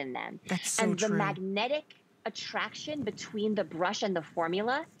lengthen them. That's so true. And the magnetic attraction between the brush and the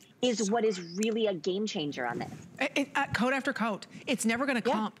formula is what is really a game changer on this. Coat after coat. It's never going to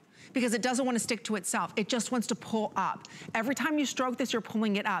clump. Because it doesn't want to stick to itself. It just wants to pull up. Every time you stroke this, you're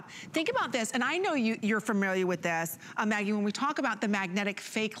pulling it up. Think about this, and I know you're familiar with this, Maggie, when we talk about the magnetic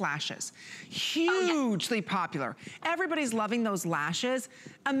fake lashes. Hugely popular. Everybody's loving those lashes.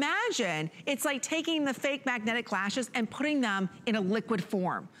 Imagine it's like taking the fake magnetic lashes and putting them in a liquid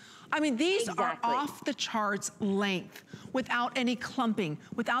form. I mean, these are off the charts length, without any clumping,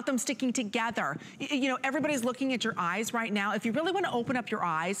 without them sticking together. You know, everybody's looking at your eyes right now. If you really want to open up your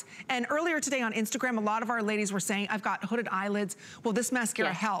eyes, and earlier today on Instagram, a lot of our ladies were saying, I've got hooded eyelids. Will this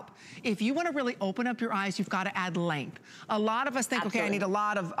mascara help? If you want to really open up your eyes, you've got to add length. A lot of us think, okay, I need a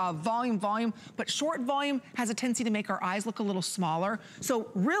lot of volume, but short volume has a tendency to make our eyes look a little smaller. So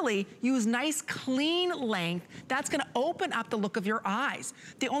really, use nice, clean length. That's going to open up the look of your eyes.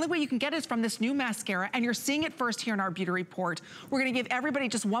 The only way you can get it is from this new mascara, and you're seeing it first here in our beauty report. We're gonna give everybody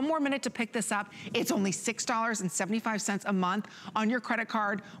just one more minute to pick this up. It's only $6.75 a month on your credit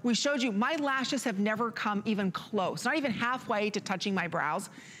card. We showed you, my lashes have never come even close, not even halfway to touching my brows.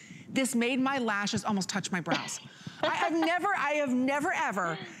 This made my lashes almost touch my brows. I have never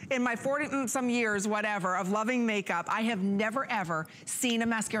ever, in my 40 some years, whatever, of loving makeup, I have never ever seen a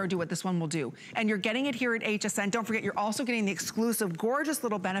mascara do what this one will do. And you're getting it here at HSN. Don't forget, you're also getting the exclusive, gorgeous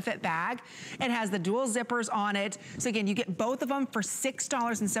little benefit bag. It has the dual zippers on it. So again, you get both of them for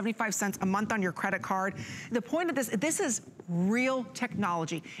 $6.75 a month on your credit card. The point of this is real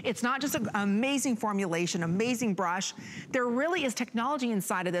technology. It's not just an amazing formulation, amazing brush. There really is technology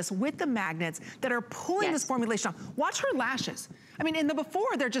inside of this with the magnets that are pulling this formulation off. Watch her lashes. I mean, in the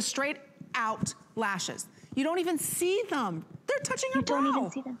before, they're just straight without lashes. You don't even see them. They're touching your brow. You don't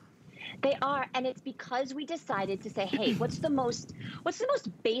even see them. They are, and it's because we decided to say, hey, what's the most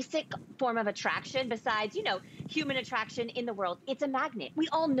basic form of attraction besides, you know, human attraction in the world? It's a magnet. We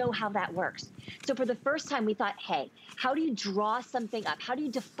all know how that works. So for the first time, we thought, hey, how do you draw something up? How do you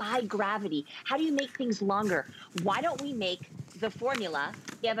defy gravity? How do you make things longer? Why don't we make the formula,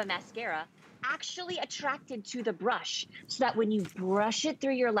 you have a mascara, actually attracted to the brush so that when you brush it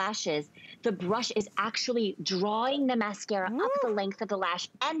through your lashes, the brush is actually drawing the mascara up the length of the lash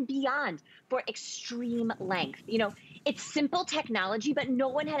and beyond for extreme length. You know, it's simple technology, but no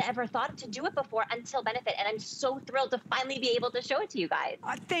one had ever thought to do it before until Benefit. And I'm so thrilled to finally be able to show it to you guys.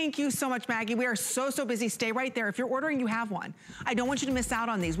 Thank you so much, Maggie. We are so busy. Stay right there. If you're ordering, you have one. I don't want you to miss out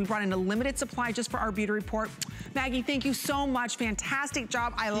on these. We brought in a limited supply just for our beauty report. Maggie, thank you so much. Fantastic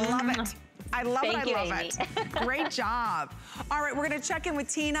job. I love it. I love it, I love it. Great job. All right, we're gonna check in with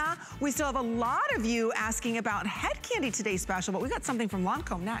Tina. We still have a lot of you asking about Head Candy Today special, but we got something from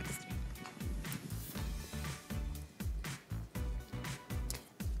Lancome next.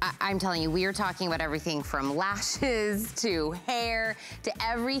 I'm telling you, we are talking about everything from lashes to hair to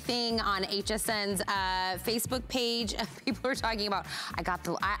everything on HSN's Facebook page. People are talking about,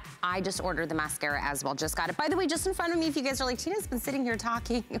 I just ordered the mascara as well, just got it. By the way, just in front of me, if you guys are like, Tina's been sitting here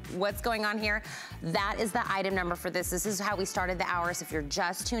talking, what's going on here? That is the item number for this. This is how we started the hour. So if you're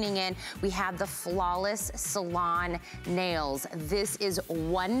just tuning in, we have the Flawless Salon Nails. This is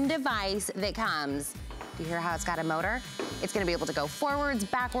one device that comes. You hear how it's got a motor? It's gonna be able to go forwards,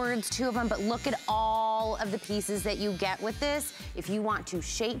 backwards, two of them, but look at all of the pieces that you get with this. If you want to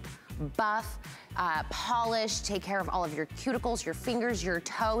shape, buff, polish, take care of all of your cuticles, your fingers, your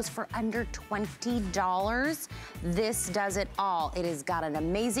toes for under $20. This does it all. It has got an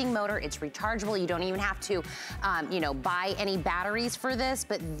amazing motor. It's rechargeable. You don't even have to, you know, buy any batteries for this,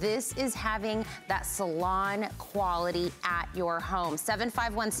 but this is having that salon quality at your home.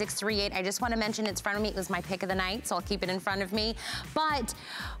 751638. I just want to mention it's in front of me. It was my pick of the night, so I'll keep it in front of me. But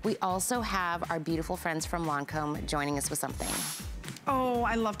we also have our beautiful friends from Lancome joining us with something. Oh,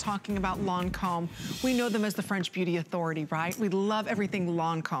 I love talking about Lancome. We know them as the French beauty authority, right? We love everything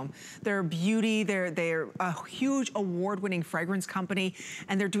Lancome. They're beauty, they're a huge award-winning fragrance company,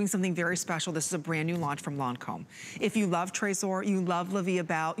 and they're doing something very special. This is a brand new launch from Lancome. If you love Tresor, you love La Vie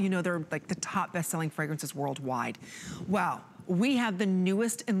Belle, you know they're like the top best-selling fragrances worldwide. Well, we have the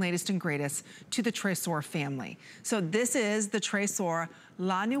newest and latest and greatest to the Tresor family. So this is the Tresor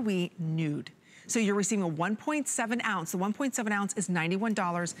La Nuit Nude. So you're receiving a 1.7 ounce. The 1.7 ounce is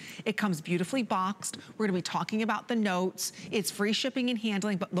 $91. It comes beautifully boxed. We're gonna be talking about the notes. It's free shipping and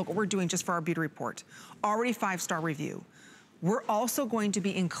handling, but look what we're doing just for our beauty report. Already 5-star review. We're also going to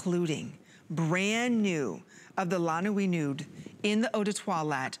be including brand new of the La Nuit Nude in the Eau de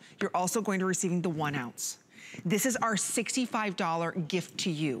Toilette. You're also going to be receiving the 1 ounce. This is our $65 gift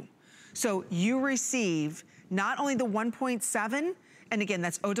to you. So you receive not only the 1.7, and again,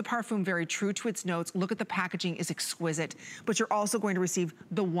 that's Eau de Parfum, very true to its notes. Look at the packaging, is exquisite. But you're also going to receive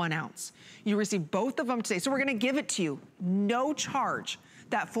the 1 ounce. You receive both of them today. So we're gonna give it to you, no charge,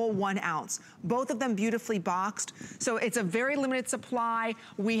 that full 1 ounce. Both of them beautifully boxed. So it's a very limited supply.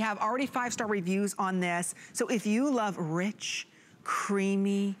 We have already 5-star reviews on this. So if you love rich,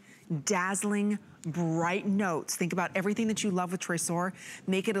 creamy, dazzling, bright notes, think about everything that you love with Tresor.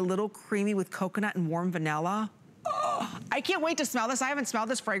 Make it a little creamy with coconut and warm vanilla. Oh, I can't wait to smell this. I haven't smelled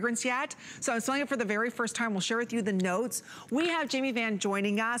this fragrance yet, so I'm smelling it for the very first time. We'll share with you the notes. We have Jamie Van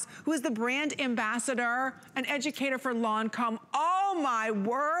joining us, who is the brand ambassador and educator for Lancome. Oh my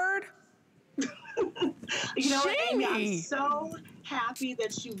word. You know, Jamie. Amy, I'm so happy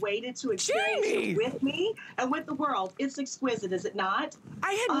that you waited to experience it with me and with the world. It's exquisite, is it not?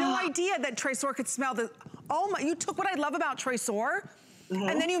 I had no idea that Tresor could smell this. Oh my, you took what I love about Tresor,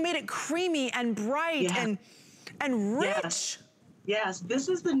 and then you made it creamy and bright and rich. Yes, this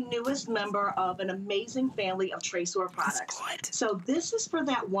is the newest member of an amazing family of Tresor products. So this is for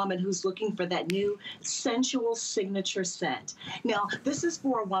that woman who's looking for that new sensual signature scent. Now, this is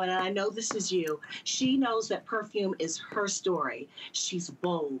for a woman, and I know this is you. She knows that perfume is her story. She's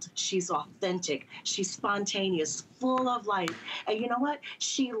bold, she's authentic, she's spontaneous, full of life. And you know what?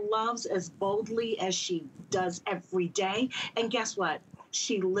 She loves as boldly as she does every day. And guess what?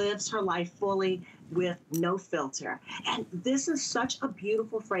 She lives her life fully with no filter. And this is such a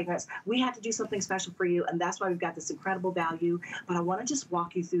beautiful fragrance. We had to do something special for you, and that's why we've got this incredible value. But I want to just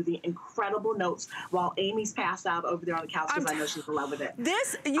walk you through the incredible notes while Amy's passed out over there on the couch, because I know she's in love with it.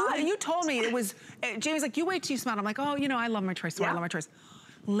 This, you told me it was, Jamie's like, you wait till you smell it. I'm like, oh, you know, I love my Tresor, I love my Tresor.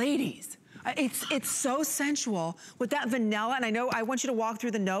 Ladies, it's so sensual with that vanilla, and I know I want you to walk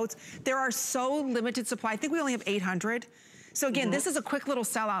through the notes. There are so limited supply. I think we only have 800. So again, this is a quick little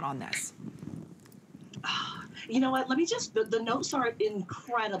sellout on this. You know what? Let me just, the notes are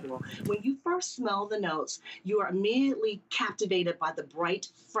incredible. When you first smell the notes, you are immediately captivated by the bright,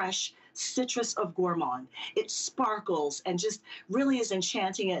 fresh citrus of gourmand. It sparkles and just really is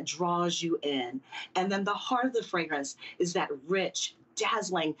enchanting, and it draws you in. And then the heart of the fragrance is that rich,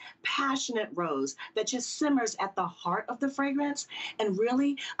 dazzling, passionate rose that just simmers at the heart of the fragrance. And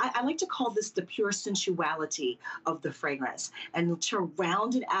really, I like to call this the pure sensuality of the fragrance. And to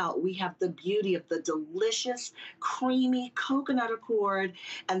round it out, we have the beauty of the delicious, creamy coconut accord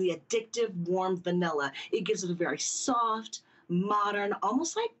and the addictive warm vanilla. It gives it a very soft, modern,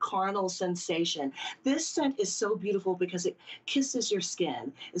 almost like carnal sensation. This scent is so beautiful because it kisses your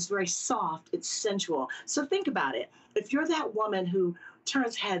skin. It's very soft, it's sensual. So think about it. If you're that woman who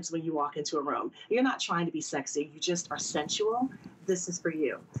turns heads when you walk into a room, you're not trying to be sexy, you just are sensual, this is for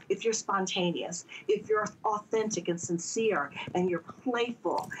you. If you're spontaneous, if you're authentic and sincere, and you're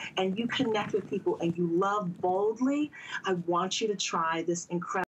playful, and you connect with people, and you love boldly, I want you to try this incredible